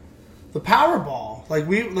Powerball. Like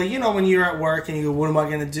when you're at work and you go, "What am I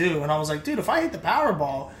going to do?" And I was like, "Dude, if I hit the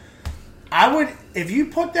Powerball, I would. If you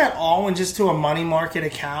put that all in just to a money market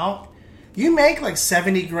account, you make like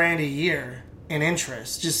 $70,000 a year in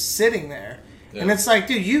interest, just sitting there. Yeah. And it's like,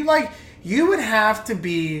 dude, you would have to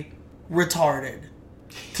be retarded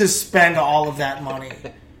to spend all of that money.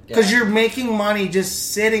 Because you're making money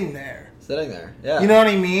just sitting there. Sitting there, yeah. You know what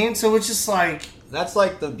I mean? So it's just like... That's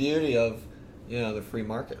like the beauty of, the free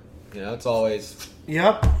market. It's always...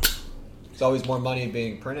 Yep. It's always more money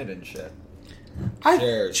being printed and shit.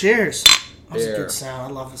 Cheers. That was a good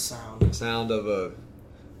sound. I love the sound. Sound of a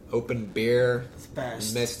open beer. It's the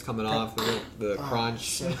best. Mist coming off of it. The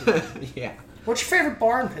crunch. So good. Yeah. What's your favorite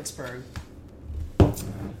bar in Pittsburgh?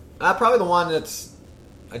 Probably the one that's...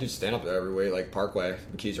 I do stand up there every week, like Parkway,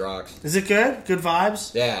 McKees Rocks. Is it good? Good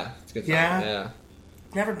vibes? Yeah, it's good. Yeah.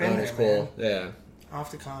 Never been there, It's cool. man. Yeah. I'll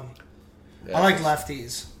have to come. Yeah. I like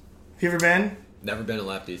Lefties. Have you ever been? Never been to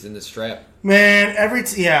Lefties. In the Strip. Man,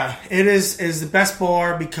 it is the best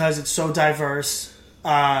bar because it's so diverse.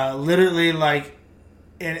 Literally, like,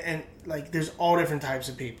 and like, there's all different types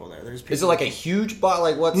of people there. There's people. Is it like a huge bar?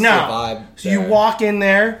 Like, what's no. the vibe? So you walk in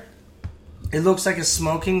there, it looks like a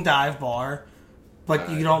smoking dive bar, but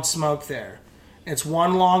you don't smoke there. It's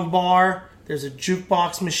one long bar. There's a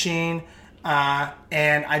jukebox machine,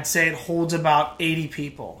 and I'd say it holds about 80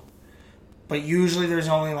 people. But usually there's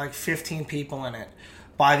only like 15 people in it.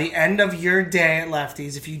 By the end of your day at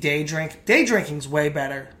Lefties, if you day drinking's way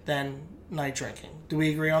better than night drinking. Do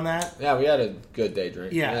we agree on that? Yeah, we had a good day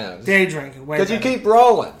drink. Yeah. Day drinking, way better. Because you keep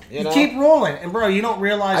rolling. You keep rolling. And bro, you don't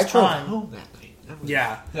realize I drove time. home that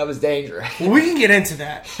night. That was dangerous. Well, we can get into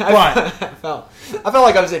that. But I felt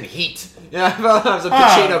like I was in heat. I felt like I was a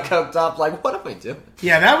Pacino coked up. Like, what am I doing?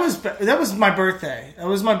 Yeah, that was my birthday. That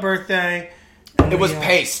was my birthday. It was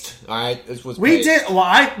paced. All right, this was. We paced.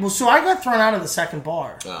 did. So I got thrown out of the second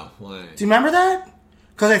bar. Oh, why? Do you remember that?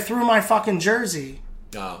 Because I threw my fucking jersey.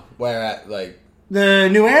 Oh, where at? Like the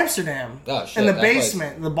New Amsterdam. Oh shit! In the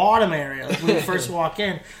basement, the bottom area, like when you first walk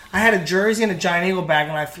in. I had a jersey and a Giant Eagle bag,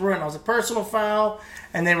 and I threw it. And I was a personal foul,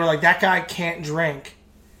 and they were like, "That guy can't drink."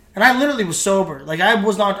 And I literally was sober. Like I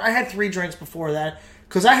was not. I had 3 drinks before that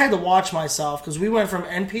because I had to watch myself because we went from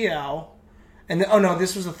NPL. And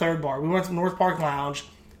this was the third bar. We went from North Park Lounge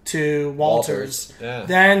to Walters. Yeah.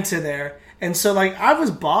 Then to there. And so, like, I was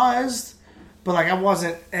buzzed, but, like, I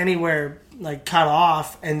wasn't anywhere, like, cut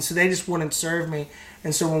off. And so they just wouldn't serve me.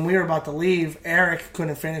 And so when we were about to leave, Eric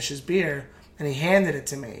couldn't finish his beer, and he handed it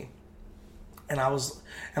to me. And I was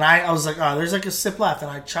like, oh, there's like a sip left. And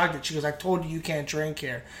I chugged it. She goes, I told you can't drink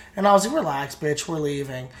here. And I was like, relax, bitch, we're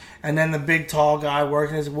leaving. And then the big, tall guy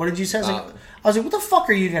working is, what did you say? I was like, what the fuck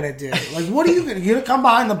are you going to do? Like, what are you going to do? You're going to come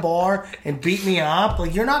behind the bar and beat me up?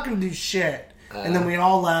 Like, you're not going to do shit. And then we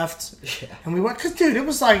all left. Yeah. And we went, because, dude, it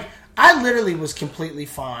was like, I literally was completely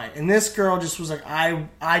fine. And this girl just was like,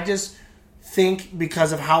 I just think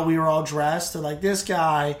because of how we were all dressed, they're like, this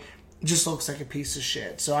guy just looks like a piece of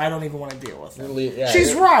shit, so I don't even want to deal with him.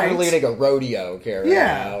 She's right. You're leading a rodeo here.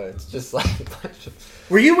 Yeah. Now. It's just like...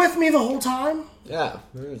 Were you with me the whole time? Yeah.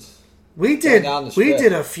 We did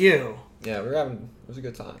a few. Yeah, it was a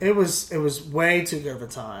good time. It was way too good of a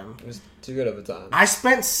time. It was too good of a time. I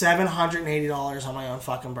spent $780 on my own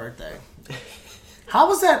fucking birthday. How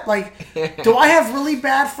was that? Like, do I have really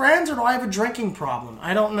bad friends or do I have a drinking problem?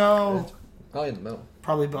 I don't know. Probably in the middle.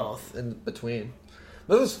 Probably both. In between.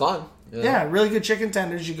 But it was fun. Yeah, really good chicken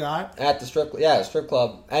tenders you got. At the strip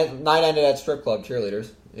club. And night ended at strip club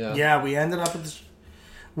cheerleaders. Yeah. Yeah, we ended up at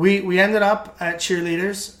we ended up at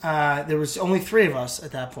cheerleaders. There was only 3 of us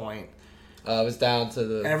at that point. It was down to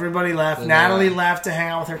the... Everybody left. Natalie left to hang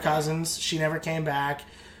out with her cousins. She never came back.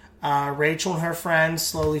 Rachel and her friends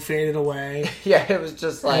slowly faded away. Yeah, it was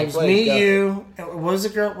just like... It was me, you... What was the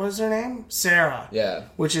girl? What was her name? Sarah. Yeah.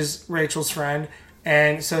 Which is Rachel's friend.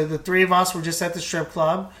 And so the 3 of us were just at the strip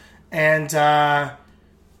club. And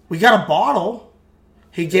we got a bottle.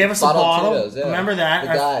 He gave us a bottle. Tito's, yeah. Remember that? The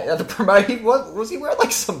guy, the promoter, was he wearing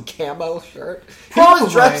like some camo shirt? Probably. He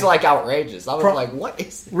was dressed like outrageous. I was like, what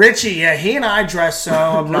is this? Richie, yeah, he and I dress so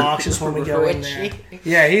obnoxious when we go in there.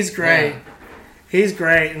 Yeah, he's great. Yeah. He's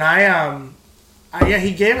great. And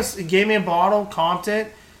he gave me a bottle, comped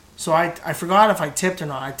it. So I forgot if I tipped or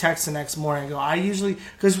not. I text the next morning. I go,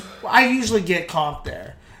 because I usually get comped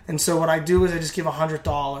there. And so what I do is I just give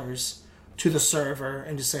 $100 to the server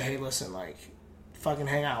and just say, hey, listen, like, fucking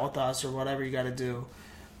hang out with us or whatever you got to do.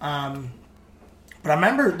 But I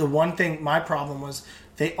remember the one thing, my problem was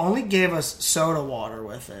they only gave us soda water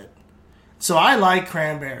with it. So I like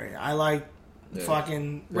cranberry. I like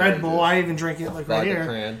fucking Red Bull. I even drink it like right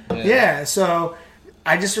here. Yeah, so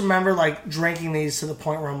I just remember like drinking these to the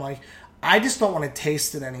point where I'm like, I just don't want to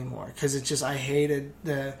taste it anymore because it's just, I hated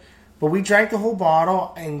the... But we drank the whole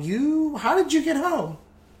bottle, and how did you get home?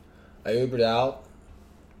 I Ubered out.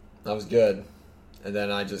 That was good. And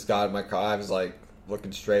then I just got in my car. I was like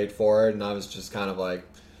looking straight forward, and I was just kind of like,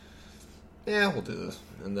 yeah, we'll do this.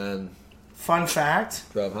 And then Fun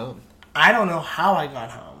fact, drove home. I don't know how I got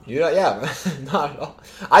home. Yeah, not at all.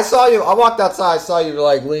 I saw you. I walked outside. I saw you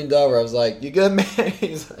like leaned over. I was like, "You good, man?"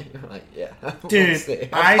 He's like, "You're like, yeah." Dude,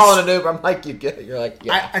 I'm calling an Uber. I'm like, "You good?" You're like,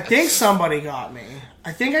 "Yeah." I think somebody got me.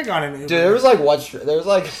 I think I got an Uber. Dude, there was like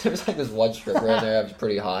this one stripper in there that was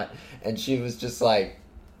pretty hot, and she was just like,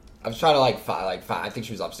 I was trying to find. I think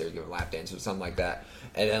she was upstairs giving lap dances or something like that,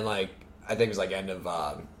 and then I think it was like end of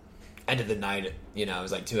the night. You know, it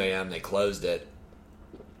was like 2 a.m. They closed it.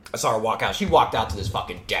 I saw her walk out. She walked out to this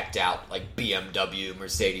fucking decked out like BMW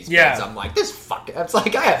Mercedes Benz. Yeah. I'm like, this fucking. It's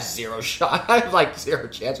like I have zero shot. I have like zero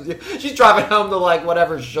chance with you. She's driving home to like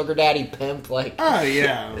whatever sugar daddy pimp. Like, oh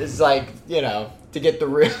yeah, it's like, you know, to get the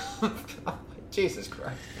real. Jesus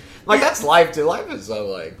Christ. Like, that's life, dude. Life is so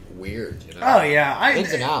like weird, you know. oh yeah.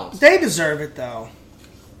 Ins and outs. They deserve it though.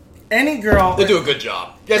 Any girl, They do a good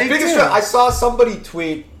job. Yeah, They biggest. do. I saw somebody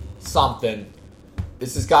tweet something.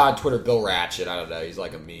 It's this guy on Twitter, Bill Ratchet. I don't know. He's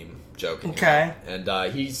like a meme joking. Okay. And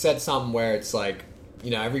he said something where it's like, you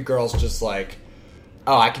know, every girl's just like,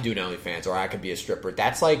 oh, I could do an OnlyFans or I could be a stripper.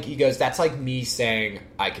 That's like, he goes, that's like me saying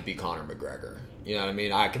I could be Conor McGregor. You know what I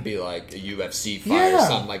mean? I could be like a UFC fighter or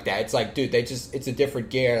something like that. It's like, dude, it's a different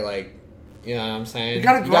gear. Like, you know what I'm saying? You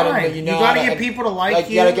gotta grind. You gotta get people to like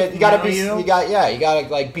you. You gotta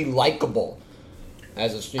like be likable.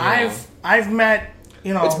 As a, I've met,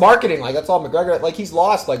 you know, it's marketing. Like, that's all McGregor. Like, he's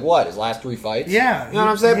lost like what, his last 3 fights? Yeah, you know what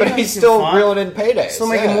I'm saying. he But he's doesn't still give a fuck. reeling in paydays. Still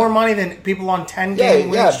making more money than people on 10 Yeah, game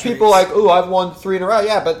win streaks. people like, ooh, I've won 3 in a row.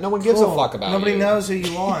 Yeah, but no one gives a fuck about Nobody you. knows who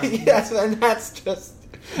you are. Yes, and that's just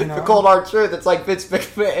You know? the cold hard truth. It's like Vince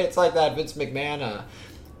McMahon. It's like that Vince McMahon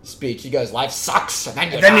speech. He goes, "Life sucks, and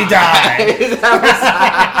then you die."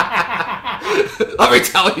 Let me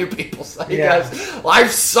tell you, people. He goes, "Life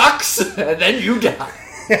sucks, and then you die."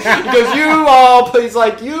 Because you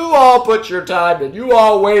all put your time in. You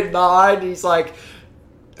all wait in the line. He's like,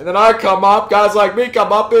 and then I come up, guys like me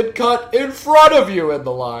come up and cut in front of you in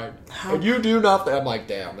the line. And you do nothing. I'm like,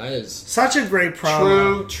 damn, that is such a great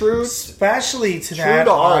promo. True. Especially to that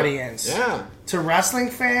audience. Yeah. To wrestling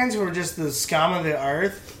fans who are just the scum of the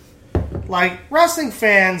earth. Like, wrestling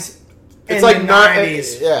fans in It's like the not-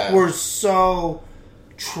 90s were so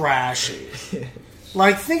trashy.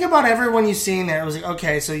 Like, think about everyone you've seen there. It was like,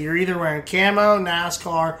 okay, so you're either wearing camo,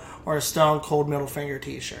 NASCAR, or a Stone Cold Middle Finger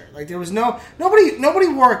t-shirt. Like, there was nobody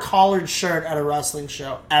wore a collared shirt at a wrestling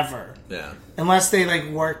show ever. Yeah. Unless they, like,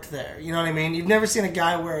 worked there. You know what I mean? You've never seen a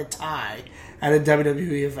guy wear a tie at a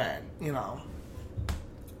WWE event, you know.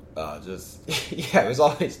 It was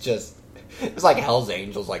always just... It was like Hell's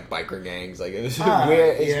Angels, like biker gangs. Like, it was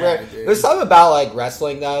weird. It's weird. Dude. There's something about, like,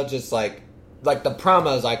 wrestling, though, just, like the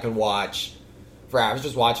promos I can watch... I was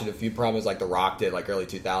just watching a few promos like The Rock did, like early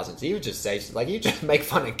 2000s. He would just say, like, he would just make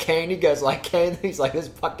fun of Kane. He goes, like, Kane, he's like this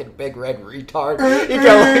fucking big red retard.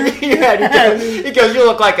 He goes, you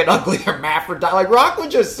look like an ugly hermaphrodite. Like, Rock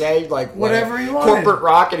would just say, like, whatever he wanted. Corporate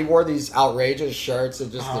Rock, and he wore these outrageous shirts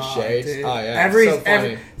and just the shades. Dude. Oh, yeah. So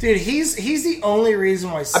funny. Dude, he's the only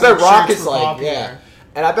reason why I bet Rock shirts is were like, popular. yeah.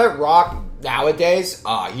 And I bet Rock nowadays,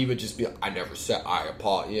 he would just be, I never said, I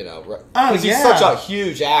apologize, you know. Because he's such a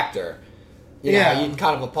huge actor. You know, you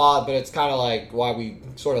kind of applaud, but it's kind of like why we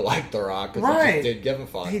sort of like The Rock, because he just didn't give a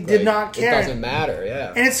fuck. He did not care. It doesn't matter,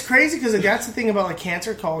 yeah. And it's crazy because that's the thing about like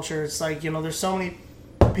cancer culture. It's like, you know, there's so many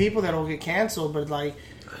people that will get canceled, but like,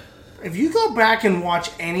 if you go back and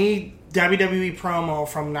watch any WWE promo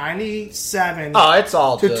from 97 it's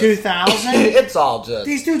all to just, 2000, it's all just...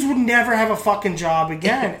 These dudes would never have a fucking job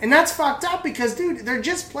again. And that's fucked up because, dude, they're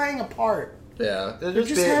just playing a part. Yeah. They're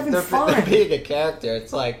just having fun. They're being a character.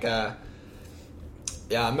 It's like...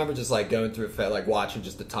 Yeah, I remember just like going through like watching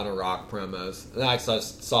just a ton of Rock promos. And I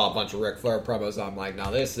saw a bunch of Ric Flair promos. And I'm like,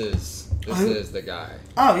 now this is the guy.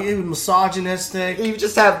 Oh, he was misogynistic. You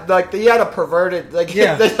just have like he had a perverted like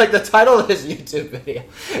like the title of his YouTube video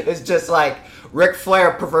is just like Ric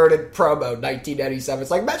Flair perverted promo 1987.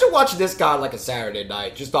 It's like imagine watching this guy on like a Saturday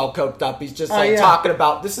night, just all coked up. He's just like talking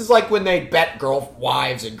about this is like when they bet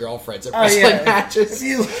wives and girlfriends at wrestling matches.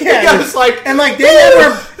 He goes like and like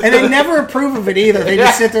they never approve of it either. They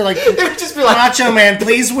just sit there like, they would just be like, Macho Man,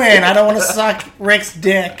 please win. I don't want to suck Rick's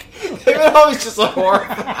dick. They were always just like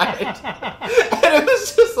horrified. And it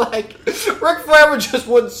was just like Ric Flair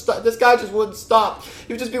wouldn't stop. This guy just wouldn't stop.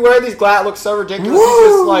 He would just be wearing these glasses, look so ridiculous. Woo!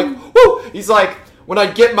 He's just like, woo! He's like, when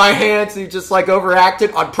I get my hands, he just like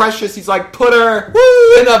overacted on Precious. He's like, put her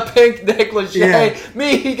in a pink negligee. Yeah.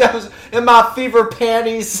 Me, he goes in my fever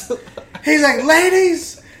panties. He's like,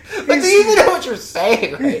 ladies. Like, do you even know what you're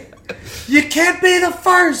saying? Right? You can't be the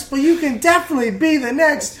first, but you can definitely be the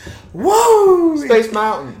next. Woo! Space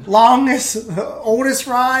Mountain. Oldest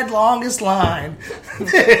ride, longest line.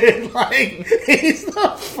 Dude, like, he's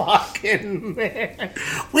the fucking man.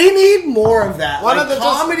 We need more of that. One like, of the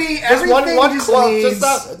comedy, just everything one just quote. needs...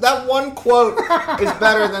 Just that one quote is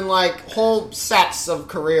better than like whole sets of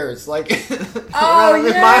careers. Like,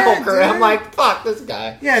 my whole career, dude. I'm like, fuck this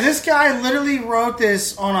guy. Yeah, this guy literally wrote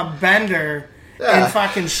this on a bender in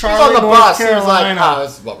fucking He's Charlotte, on the North bus. He was Carolina. like, oh,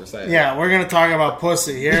 this is what we're saying. Yeah, we're going to talk about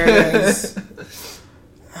pussy. Here it is.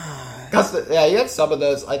 He had some of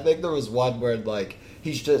those. I think there was one where like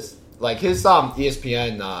he's just like his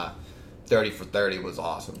ESPN 30 for 30 was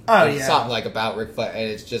awesome. Oh, Like, yeah. something like about Ric Flair, and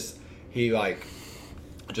it's just he like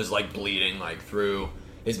just like bleeding like through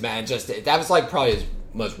his man. Just that was like probably his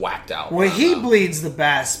most whacked out. Well, one, he though. bleeds the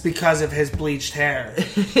best because of his bleached hair. Yeah,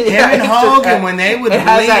 Him and it's Hogan, just- when they would it bleed,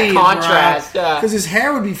 has that contrast, yeah. because his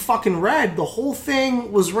hair would be fucking red. The whole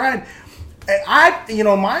thing was red.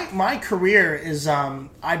 My career is I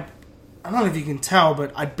don't know if you can tell,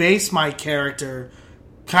 but I base my character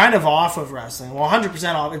kind of off of wrestling. Well,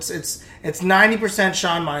 100% off. It's 90%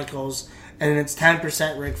 Shawn Michaels and it's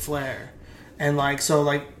 10% Ric Flair. And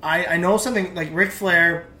I know something like Ric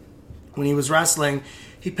Flair when he was wrestling,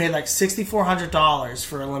 he paid like $6,400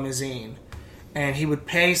 for a limousine, and he would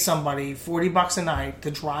pay somebody $40 a night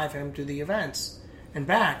to drive him to the events and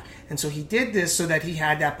back. And so he did this so that he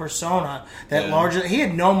had that persona, that larger. He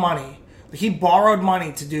had no money. He borrowed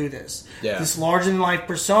money to do this. Yeah. This larger-than-life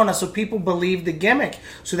persona, so people believed the gimmick,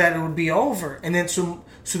 so that it would be over, and then so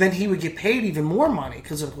then he would get paid even more money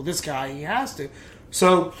because well, this guy he has to.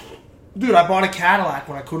 So, dude, I bought a Cadillac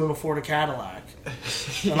when I couldn't afford a Cadillac,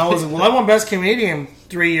 and I was I won Best Comedian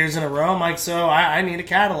 3 years in a row. I'm like, so I need a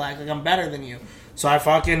Cadillac. Like I'm better than you. So I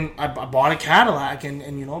bought a Cadillac,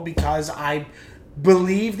 and because I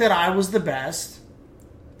believed that I was the best,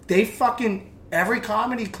 every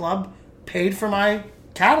comedy club paid for my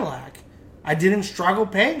Cadillac. I didn't struggle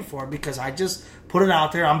paying for it because I just put it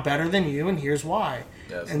out there. I'm better than you, and here's why.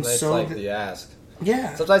 Yeah, and it's so like the ask.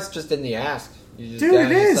 Yeah, Sometimes it's just in the ask. You just dude,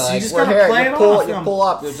 it is. Like, you just we're gotta here. play You it pull, off. You pull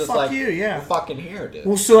up. You're just Fuck like, you, yeah. we're fucking here, dude.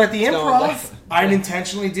 Well, so at the What's going Improv, on? I'd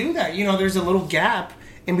intentionally do that. There's a little gap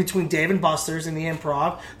in between Dave and Buster's and the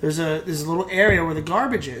Improv. There's a little area where the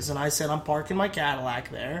garbage is, and I said I'm parking my Cadillac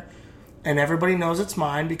there, and everybody knows it's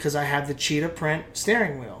mine because I have the cheetah print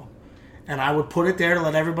steering wheel, and I would put it there to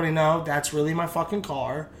let everybody know that's really my fucking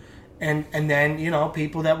car. And then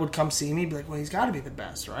people that would come see me be like, well, he's got to be the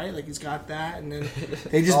best, right? Like he's got that, and then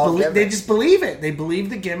they just believe it. They believe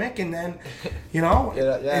the gimmick, and then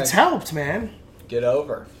it's helped, man. Get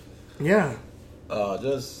over. Yeah. I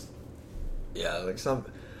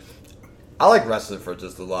like wrestling for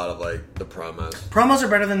just a lot of like the promos. Promos are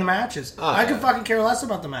better than the matches. Oh, I yeah. could fucking care less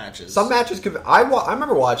about the matches. Some matches could. I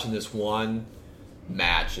remember watching this one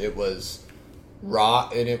match. It was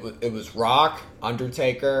Rock, and it was Rock,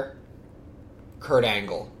 Undertaker, Kurt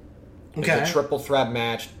Angle. It was a triple threat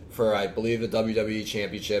match for, I believe, the WWE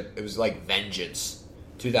Championship. It was like Vengeance,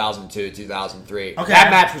 2002, 2003. Okay. That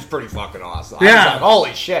match was pretty fucking awesome. I was like,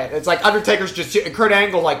 holy shit. It's like Undertaker's just... Kurt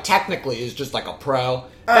Angle, like, technically is just like a pro.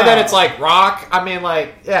 And then it's like Rock. I mean,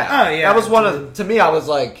 like, yeah. Oh, yeah. That was one of... To me, I was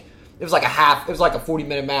like... It was like a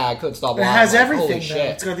 40-minute match. I couldn't stop watching. It has like, everything. Holy shit.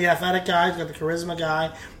 It's got the athletic guy, it's got the charisma guy,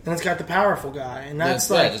 and it's got the powerful guy. And that's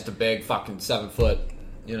just a big fucking 7-foot,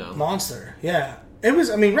 monster. Yeah. It was,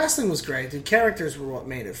 wrestling was great. The characters were what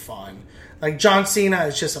made it fun. Like, John Cena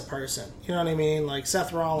is just a person. You know what I mean? Like,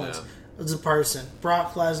 Seth Rollins is a person.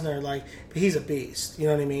 Brock Lesnar, like, he's a beast. You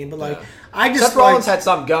know what I mean? But, like, Seth Rollins had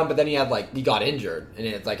some gun, but then he got injured. And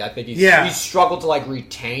it's like, I think he struggled to, like,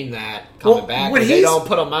 retain that coming back. But they don't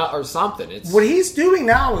put him out or something. What he's doing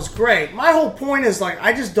now is great. My whole point is, like,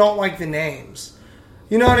 I just don't like the names.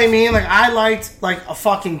 You know what I mean? Like, I liked, like, a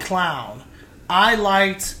fucking clown. I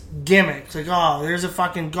liked gimmicks. Like, oh, there's a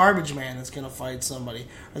fucking garbage man that's going to fight somebody.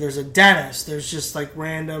 Or there's a dentist. There's just, like,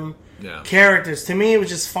 random characters. To me, it was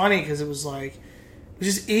just funny because it was, like... It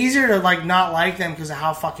was just easier to, like, not like them because of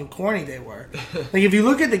how fucking corny they were. Like, if you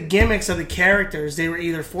look at the gimmicks of the characters, they were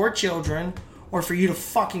either for children or for you to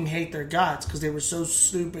fucking hate their guts because they were so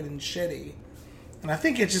stupid and shitty. And I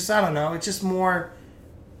think it's just, I don't know, it's just more...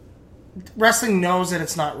 Wrestling knows that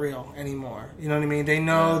it's not real anymore. You know what I mean? They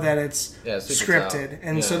know that it's scripted.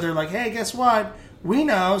 And so they're like, hey, guess what? We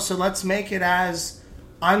know, so let's make it as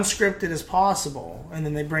unscripted as possible. And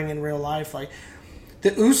then they bring in real life. Like,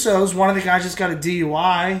 the Usos, one of the guys just got a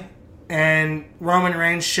DUI, and Roman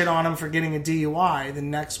Reigns shit on him for getting a DUI the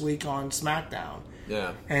next week on SmackDown.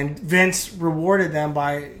 Yeah. And Vince rewarded them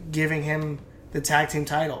by giving him the tag team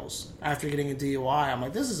titles after getting a DUI. I'm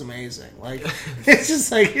like, this is amazing. Like, it's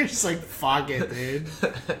just like, you're just like, fuck it, dude.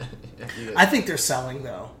 I think they're selling,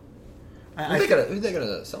 though. Who they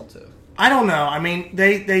gonna sell to? I don't know. I mean,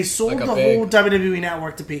 they sold Like the whole WWE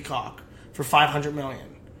network to Peacock for $500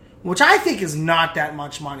 million, which I think is not that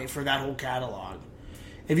much money for that whole catalog.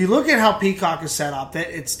 If you look at how Peacock is set up,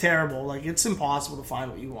 it's terrible. Like, it's impossible to find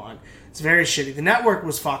what you want. It's very shitty. The network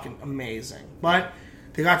was fucking amazing, but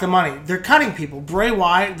they got the money. They're cutting people. Bray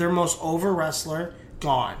Wyatt, their most over wrestler,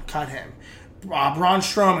 gone. Cut him. Braun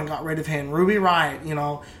Strowman, got rid of him. Ruby Riott, you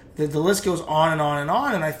know, the list goes on and on and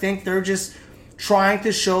on. And I think they're just trying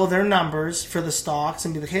to show their numbers for the stocks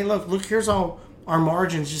and be like, hey, look, here's how our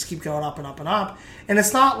margins just keep going up and up and up. And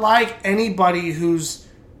it's not like anybody who's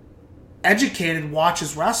educated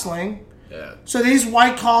watches wrestling. Yeah. So these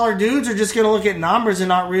white-collar dudes are just going to look at numbers and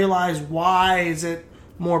not realize why is it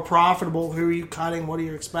more profitable, who are you cutting, what are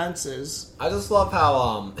your expenses. I just love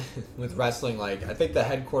how, with wrestling, like, I think the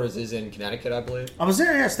headquarters is in Connecticut, I believe. I was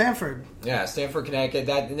there, yeah, Stanford. Yeah, Stanford, Connecticut.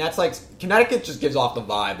 That's like, Connecticut just gives off the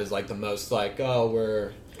vibe as, like, the most, like, oh,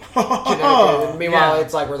 we're Connecticut. Meanwhile, yeah.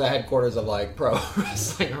 it's like we're the headquarters of, like, pro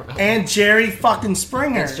wrestling around. And Jerry fucking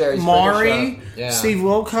Springer. It's Jerry Springer Maury, show. Yeah. Steve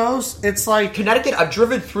Wilkos. It's like... Connecticut, I've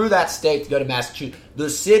driven through that state to go to Massachusetts.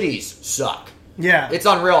 The cities suck. Yeah. It's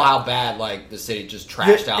unreal how bad, like, the city just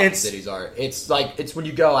trashed out the cities are. It's like, it's when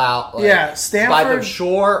you go out, like, yeah, Stanford, by the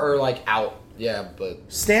shore or, like, out. Yeah, but...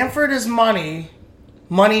 Stanford is money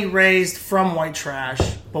raised from white trash,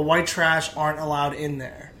 but white trash aren't allowed in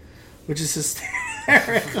there, which is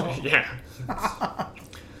hysterical. Yeah.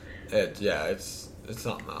 It's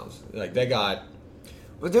something else. Like, they got...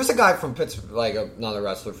 There's a guy from Pittsburgh, like another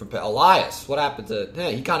wrestler from Pittsburgh, Elias. What happened to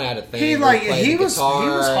him? He kind of had a thing. He was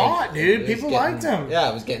hot, dude. People liked him.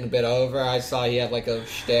 Yeah, it was getting a bit over. I saw he had like a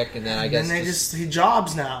shtick, and then I guess he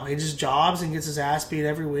jobs now. He just jobs and gets his ass beat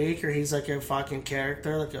every week, or he's like a fucking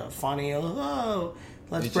character, like a funny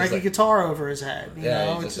let's break a guitar over his head. You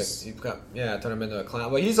know? Turn him into a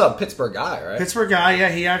clown. Well, he's a Pittsburgh guy, right? Pittsburgh guy, yeah.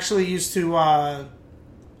 He actually used to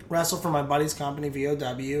wrestle for my buddy's company,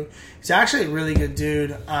 VOW. He's actually a really good dude.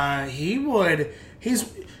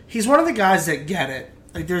 He's one of the guys that get it.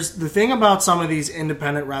 Like, there's the thing about some of these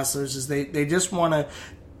independent wrestlers is they just want to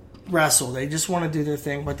wrestle. They just want to do their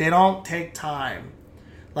thing, but they don't take time.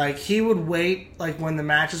 Like, he would wait, like, when the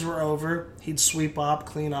matches were over, he'd sweep up,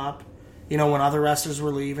 clean up. You know, when other wrestlers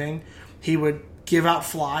were leaving, he would give out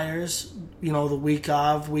flyers, you know, the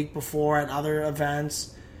week before at other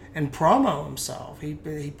events, and promo himself. He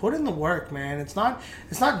put in the work, man. It's not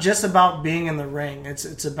just about being in the ring.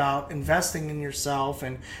 It's about investing in yourself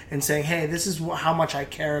and saying, hey, this is how much I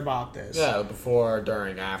care about this. Yeah, before,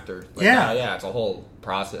 during, after. Like, yeah, it's a whole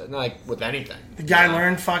process. Like with anything. The guy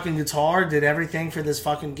learned fucking guitar, did everything for this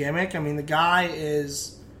fucking gimmick. I mean, the guy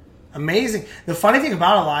is amazing. The funny thing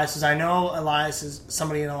about Elias is I know Elias is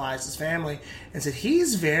somebody in Elias's family, and said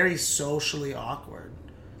he's very socially awkward.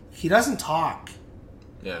 He doesn't talk.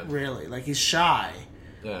 Yeah. Really. Like, he's shy.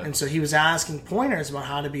 Yeah. And so he was asking pointers about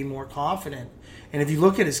how to be more confident. And if you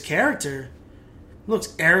look at his character, he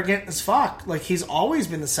looks arrogant as fuck. Like, he's always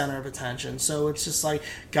been the center of attention. So it's just like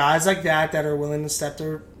guys like that are willing to step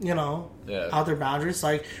their, out their boundaries.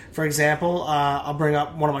 Like, for example, I'll bring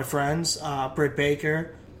up one of my friends, Britt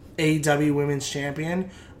Baker, AEW Women's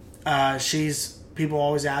Champion. People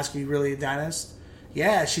always ask, are you really a dentist?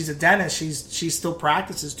 Yeah, she's a dentist. She still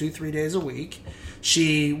practices 2-3 days a week.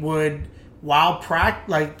 She would, while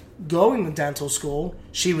going to dental school,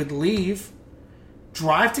 she would leave,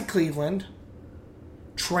 drive to Cleveland,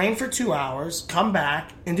 train for 2 hours, come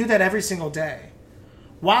back, and do that every single day.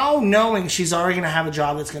 While knowing she's already going to have a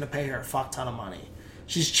job that's going to pay her a fuck ton of money.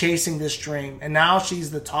 She's chasing this dream. And now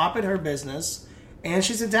she's the top at her business, and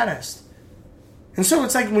she's a dentist. And so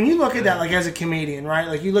it's like, when you look at that, like, as a comedian, right?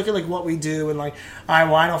 Like, you look at, like, what we do and, like, all right,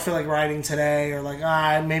 well, I don't feel like writing today, or, like,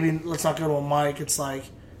 maybe let's not go to a mic. It's like,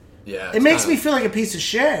 it makes me feel like a piece of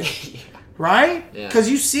shit, right? Yeah.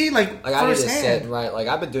 Because you see, like I need to sit, right? Like,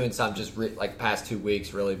 I've been doing something just, past 2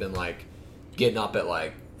 weeks, really been, like, getting up at,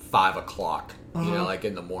 like, 5 o'clock, you know, like,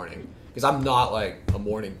 in the morning. Because I'm not, like, a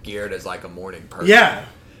morning geared as, like, a morning person. Yeah.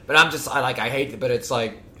 But I hate it, but it's,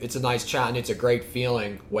 like, it's a nice challenge. It's a great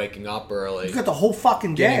feeling waking up early. You got the whole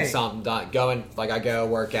fucking day. Getting something done. I go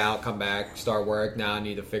work out, come back, start work. Now I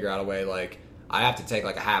need to figure out a way, like, I have to take,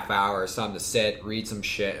 like, a half hour or something to sit, read some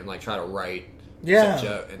shit, and, like, try to write some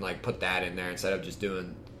joke and, like, put that in there instead of just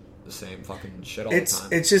doing the same fucking shit all the time.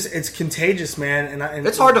 It's contagious, man. And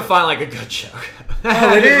it's hard to find, like, a good joke.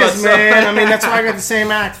 Oh, it is, man. I mean, that's why I got the same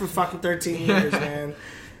act for fucking 13 years, man.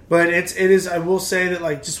 But it is. I will say that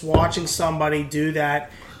like just watching somebody do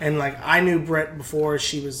that, and like I knew Britt before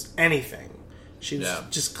she was anything. She was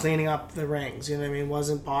just cleaning up the rings. You know what I mean?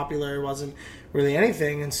 Wasn't popular. Wasn't really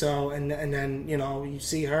anything. And so and then you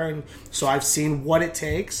see her, and so I've seen what it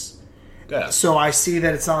takes. Yeah. So I see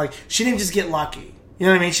that it's not like she didn't just get lucky. You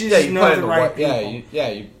know what I mean? She just knows the right people.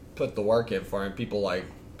 You put the work in for it, and people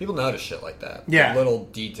notice shit like that. Yeah. The little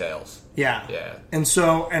details. Yeah. Yeah. And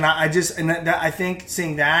so, and I just, and that, I think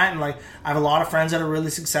seeing that, and like, I have a lot of friends that are really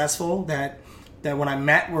successful that when I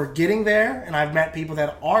met were getting there, and I've met people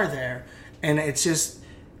that are there, and it's just,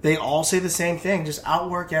 they all say the same thing. Just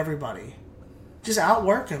outwork everybody. Just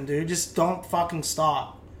outwork them, dude. Just don't fucking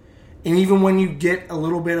stop. And even when you get a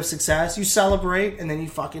little bit of success, you celebrate, and then you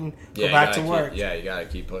fucking go back to work. You gotta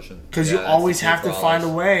keep pushing. Because you always have to find a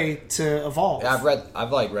way to evolve. Yeah, I've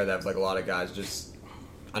read that like a lot of guys just,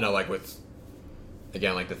 I know like with,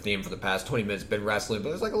 again, like the theme for the past 20 minutes has been wrestling, but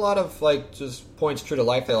there's like a lot of like just points true to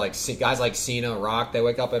life. They like guys like Cena, Rock, they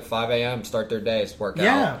wake up at 5 a.m., start their days, work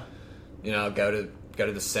out, go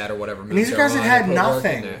to the set or whatever. And these are guys that had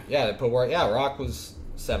nothing. Yeah, they put work. Yeah, Rock was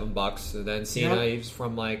 $7, and then Cena, he was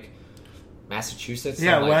from like Massachusetts,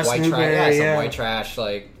 like West white Newbury, trash, white trash,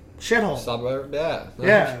 like shithole suburb,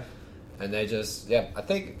 yeah. And they just, I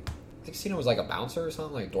think Cena was like a bouncer or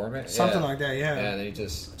something, like doorman, something like that, yeah. And then he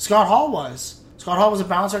just Scott Hall was a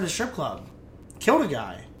bouncer at a strip club, killed a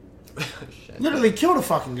guy, literally killed a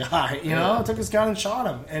fucking guy. You know, took his gun and shot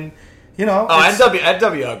him, and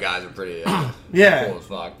NWO guys are pretty cool as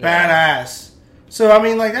fuck, badass. So I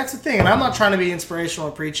mean, like that's the thing, and I'm not trying to be inspirational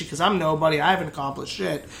or preachy because I'm nobody. I haven't accomplished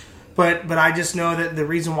shit. But I just know that the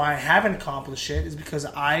reason why I haven't accomplished shit is because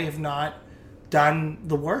I have not done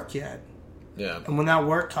the work yet. Yeah. And when that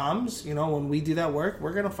work comes, when we do that work,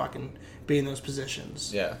 we're going to fucking be in those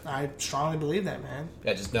positions. Yeah. I strongly believe that, man.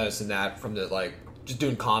 Yeah, just noticing that from the, like, just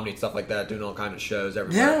doing comedy and stuff like that, doing all kind of shows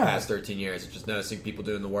everywhere the past 13 years, just noticing people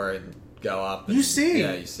doing the work and go up. And, you see.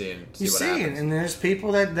 Yeah, you see and see what happens. And there's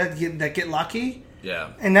people that get lucky.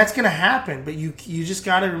 Yeah. And that's going to happen, but you just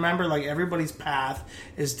got to remember, like, everybody's path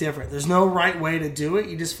is different. There's no right way to do it.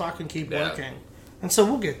 You just fucking keep working. And so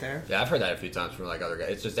we'll get there. Yeah, I've heard that a few times from, like, other guys.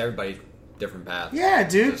 It's just everybody's different path. Yeah,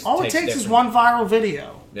 dude. All it takes is one viral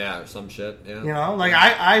video. Yeah, or some shit, yeah. Like,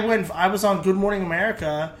 I was on Good Morning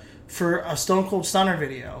America for a Stone Cold Stunner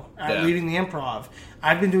video leaving the Improv.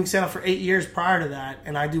 I've been doing stand-up for 8 years prior to that,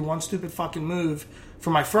 and I do one stupid fucking move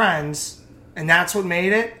for my friends, and that's what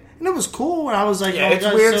made it. And it was cool, and I was like, it's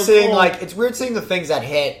weird seeing it's weird seeing the things that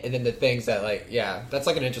hit, and then the things that that's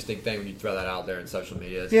like an interesting thing when you throw that out there in social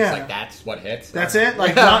media. It's just like that's what hits. That's it.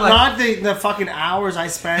 Like not the fucking hours I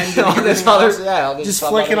spend all this just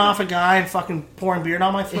flicking off a guy and fucking pouring beer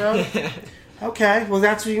down my throat. Okay, well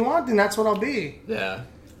that's what you want, then that's what I'll be. Yeah,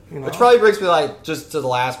 which probably brings me just to the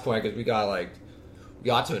last point because we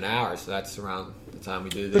got to an hour, so that's around the time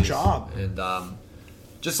we do this. Good job. And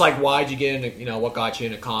just like, why'd you get into, what got you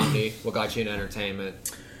into comedy? What got you into entertainment?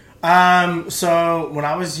 So when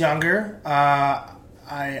I was younger,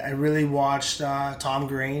 I really watched Tom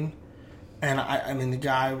Green, and I mean the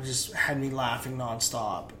guy just had me laughing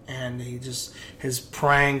nonstop, and his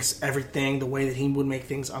pranks, everything, the way that he would make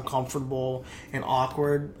things uncomfortable and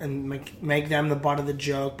awkward, and make them the butt of the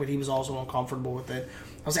joke, but he was also uncomfortable with it.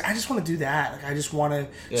 I was like, I just want to do that. Like I just want to.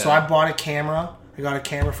 Yeah. So I bought a camera. I got a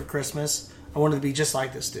camera for Christmas. I wanted to be just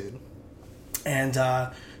like this dude. And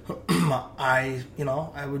I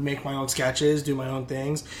would make my own sketches, do my own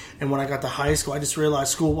things. And when I got to high school, I just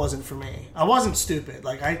realized school wasn't for me. I wasn't stupid.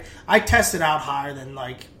 Like I tested out higher than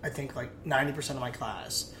I think 90% of my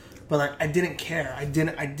class. But I didn't care. I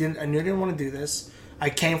knew I didn't want to do this. I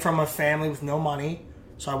came from a family with no money,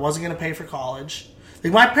 so I wasn't going to pay for college.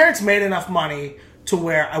 Like my parents made enough money to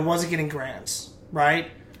where I wasn't getting grants,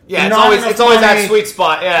 right? Yeah, it's always that sweet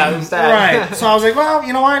spot. Yeah, right. So I was like, well,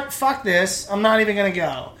 you know what? Fuck this. I'm not even going to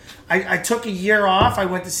go. I took a year off. I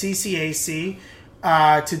went to CCAC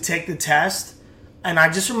to take the test. And I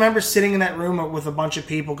just remember sitting in that room with a bunch of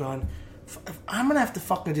people going, I'm going to have to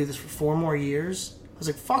fucking do this for 4 more years. I was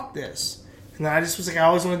like, fuck this. And then I just was like, I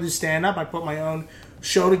always wanted to do stand-up. I put my own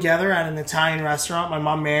show together at an Italian restaurant my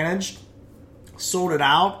mom managed. Sold it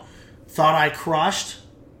out. Thought I crushed.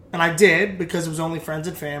 And I did, because it was only friends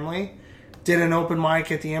and family. Did an open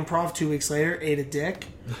mic at the Improv 2 weeks later. Ate a dick.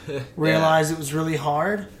 Realized it was really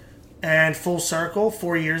hard. And full circle,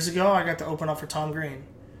 4 years ago, I got to open up for Tom Green.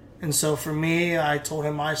 And so for me, I told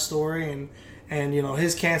him my story. and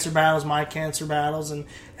his cancer battles, my cancer battles, and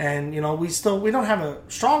we don't have a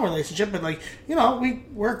strong relationship, but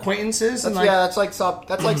we're acquaintances. And that's like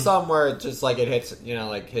something where it just like it hits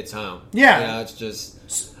hits home. Yeah, it's just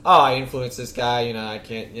I influence this guy. I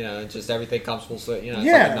can't. Just everything comes full. So it's like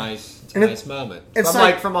a nice moment. It's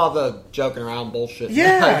from all the joking around bullshit.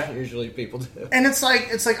 That usually people do. And it's like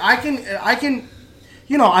I can.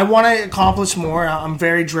 I want to accomplish more. I'm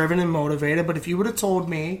very driven and motivated. But if you would have told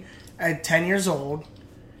me at 10 years old,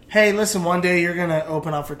 hey, listen, one day you're going to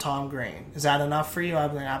open up for Tom Green. Is that enough for you? I'd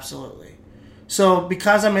be like, absolutely. So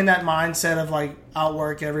because I'm in that mindset of like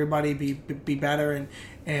outwork everybody, be better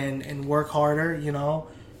and work harder,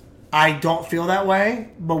 I don't feel that way.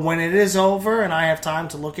 But when it is over and I have time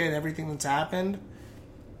to look at everything that's happened,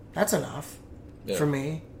 that's enough for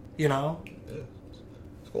me, Yeah.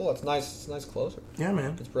 Cool. It's nice. It's a nice closer. Yeah,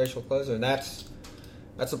 man. Inspirational closer, and that's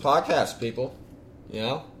a podcast, people.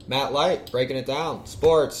 Matt Light breaking it down.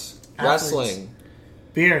 Sports, wrestling,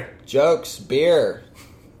 beer, jokes, beer,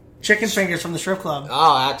 chicken fingers from the strip club.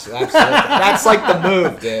 Oh, absolutely. That's like the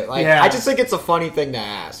move, dude. I just think it's a funny thing to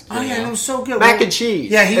ask. Oh yeah, it was so good. Mac and cheese.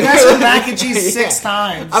 Yeah, he asked for mac and cheese 6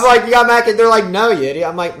 times. I'm like, you got mac and they're like, no, you idiot.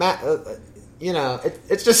 I'm like, Matt.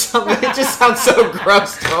 It's just something. It just sounds so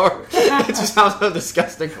gross. It just sounds so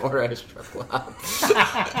disgusting for a strip club.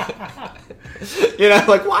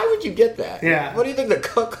 Like why would you get that? Yeah. What do you think the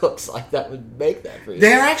cook looks like that would make that for you?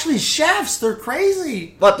 They're actually chefs. They're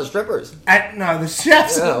crazy. What, the strippers? No, the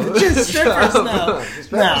chefs. No. Just strippers. No,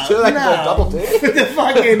 Double duty.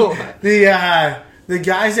 The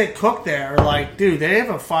guys that cook there are like, dude, they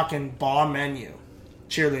have a fucking bomb menu.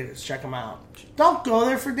 Cheerleaders, check them out. Don't go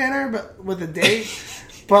there for dinner, but with a date.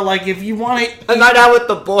 But like, if you want to, a night out with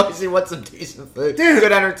the boys, you want some decent food, dude.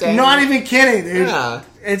 Good entertainment. Not even kidding, dude. Yeah.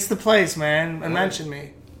 It's the place, man. And mention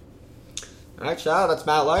me. All right, shout out. That's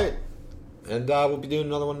Matt Light, and we'll be doing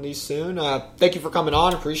another one of these soon. Thank you for coming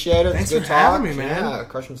on. Appreciate it. Thanks Good for talk. having me, man. Yeah,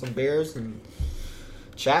 crushing some beers and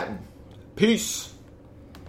chatting. Peace.